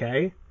like,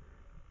 okay.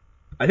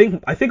 I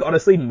think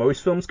honestly,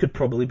 most films could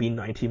probably be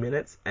 90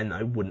 minutes, and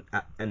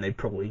they'd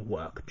probably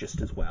work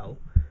just as well.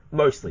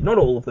 Mostly, not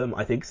all of them.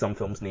 I think some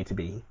films need to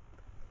be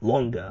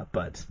longer,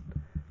 but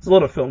there's a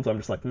lot of films I'm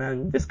just like,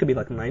 man, this could be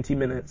like 90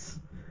 minutes.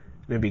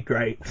 It'd be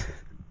great,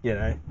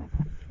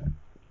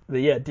 But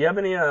yeah, do you have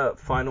any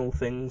final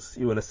things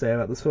you want to say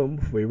about this film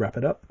before we wrap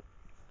it up?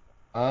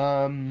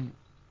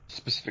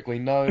 Specifically,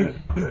 no.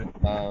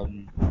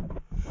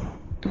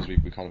 Because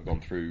we've kind of gone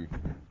through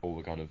all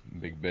the kind of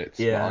big bits.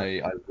 Yeah. But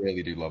I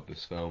really do love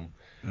this film.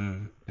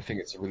 Mm. I think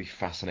it's a really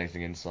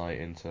fascinating insight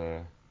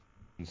into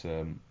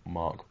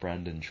Mark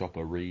Brandon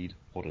Chopper Reed.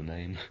 What a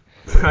name.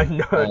 I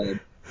know.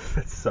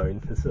 It's a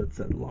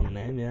long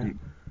name, yeah.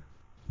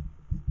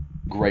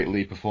 Great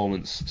lead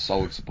performance,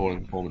 solid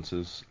supporting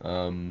performances.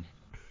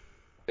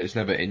 It's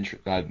never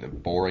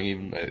boring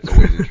even. It's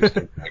always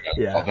interesting.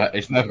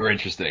 It's never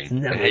interesting. It's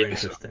never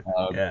interesting.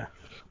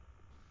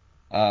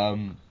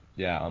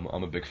 Yeah,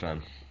 I'm a big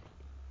fan.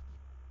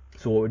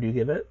 So what would you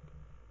give it?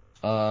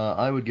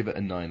 I would give it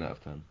a 9 out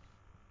of 10.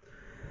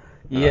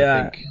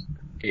 Yeah. I think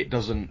it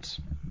doesn't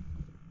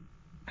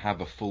have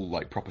a full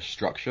like proper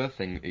structure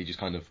thing. It just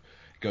kind of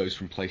goes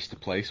from place to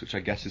place, which I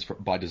guess is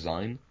by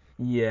design.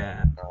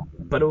 Yeah,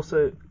 but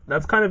also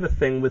that's kind of a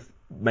thing with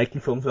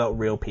making films about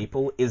real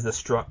people is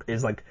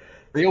like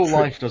real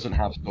life doesn't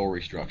have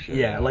story structure.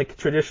 Yeah, like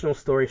traditional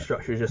story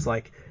structure is just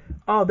like,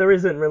 oh, there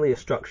isn't really a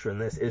structure in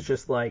this. It's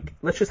just like,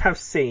 let's just have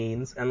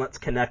scenes and let's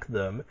connect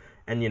them,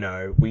 and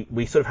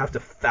we sort of have to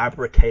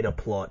fabricate a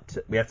plot.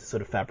 We have to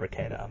sort of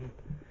fabricate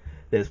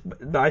this.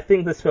 But I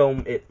think this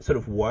film, it sort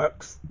of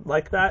works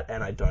like that,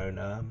 and I don't.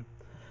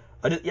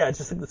 I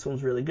just think this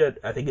film's really good.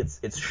 I think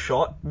it's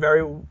shot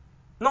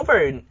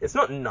it's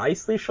not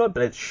nicely shot,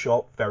 but it's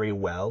shot very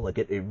well. Like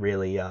it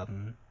really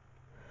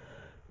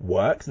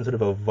works and sort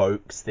of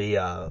evokes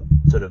the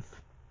sort of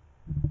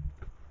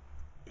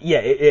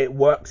it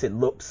works. It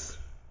looks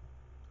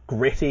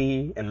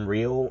gritty and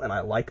real, and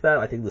I like that.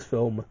 I think this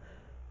film,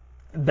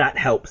 that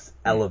helps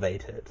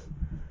elevate it.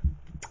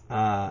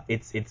 Yeah,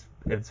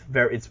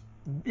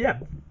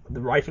 the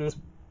writing's,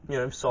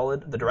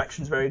 solid. The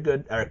direction's very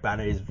good. Eric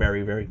Bana is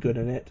very, very good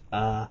in it.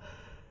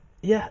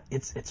 Yeah,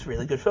 it's a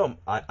really good film.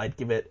 I'd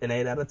give it an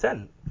 8 out of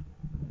 10.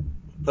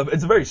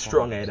 It's a very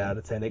strong 8 out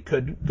of 10. It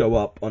could go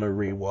up on a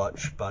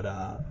rewatch, but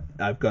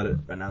I've got it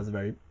right now as a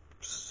very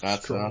strong 8.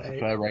 That's a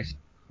fair race.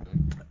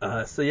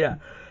 So yeah,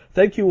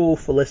 thank you all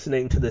for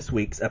listening to this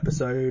week's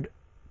episode.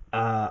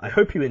 I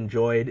hope you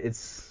enjoyed.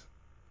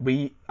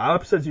 Our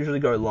episodes usually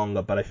go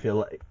longer, but I feel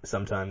like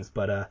sometimes,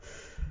 but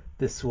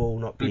this will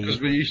not be. Because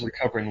we're usually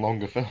covering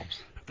longer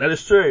films. That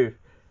is true.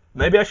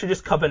 Maybe I should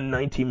just cover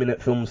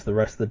 90-minute films the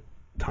rest of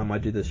the time I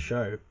do this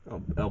show.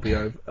 I'll be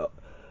over.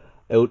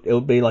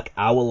 It'll be like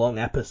hour-long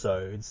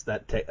episodes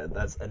and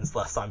it's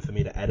less time for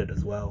me to edit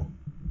as well.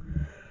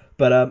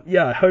 But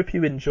yeah, I hope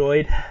you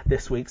enjoyed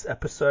this week's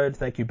episode.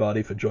 Thank you,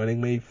 Bardi, for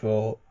joining me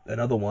for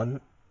another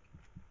one.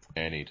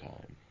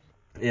 Anytime.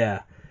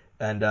 Yeah,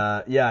 and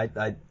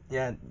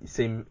you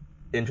seem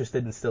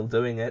interested in still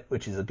doing it,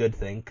 which is a good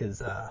thing,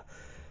 because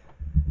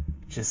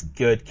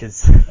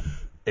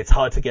it's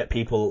hard to get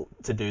people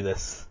to do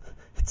this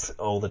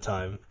all the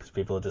time, because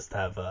people just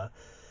have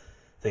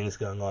things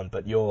going on.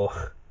 But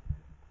you're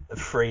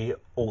free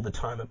all the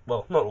time.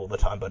 Well, not all the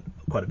time, but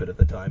quite a bit of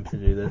the time to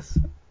do this.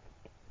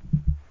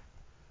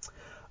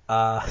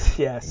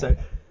 Yeah, so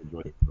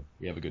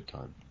you have a good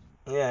time.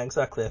 Yeah,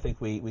 exactly. I think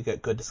we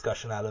get good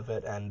discussion out of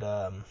it, and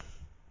a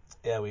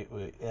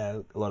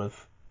lot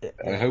of.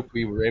 I hope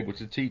we were able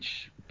to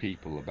teach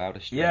people about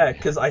Australia. Yeah,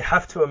 because I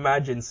have to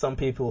imagine some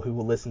people who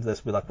will listen to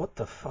this will be like, "What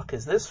the fuck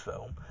is this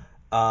film?"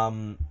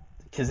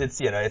 Because it's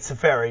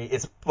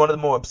it's one of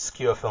the more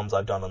obscure films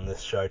I've done on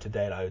this show to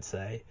date, I would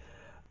say.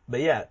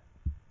 But yeah,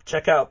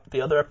 check out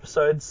the other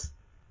episodes.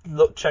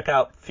 Check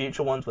out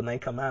future ones when they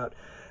come out,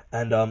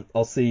 and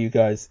I'll see you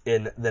guys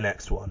in the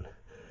next one.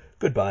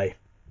 Goodbye.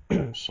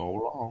 So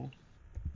long.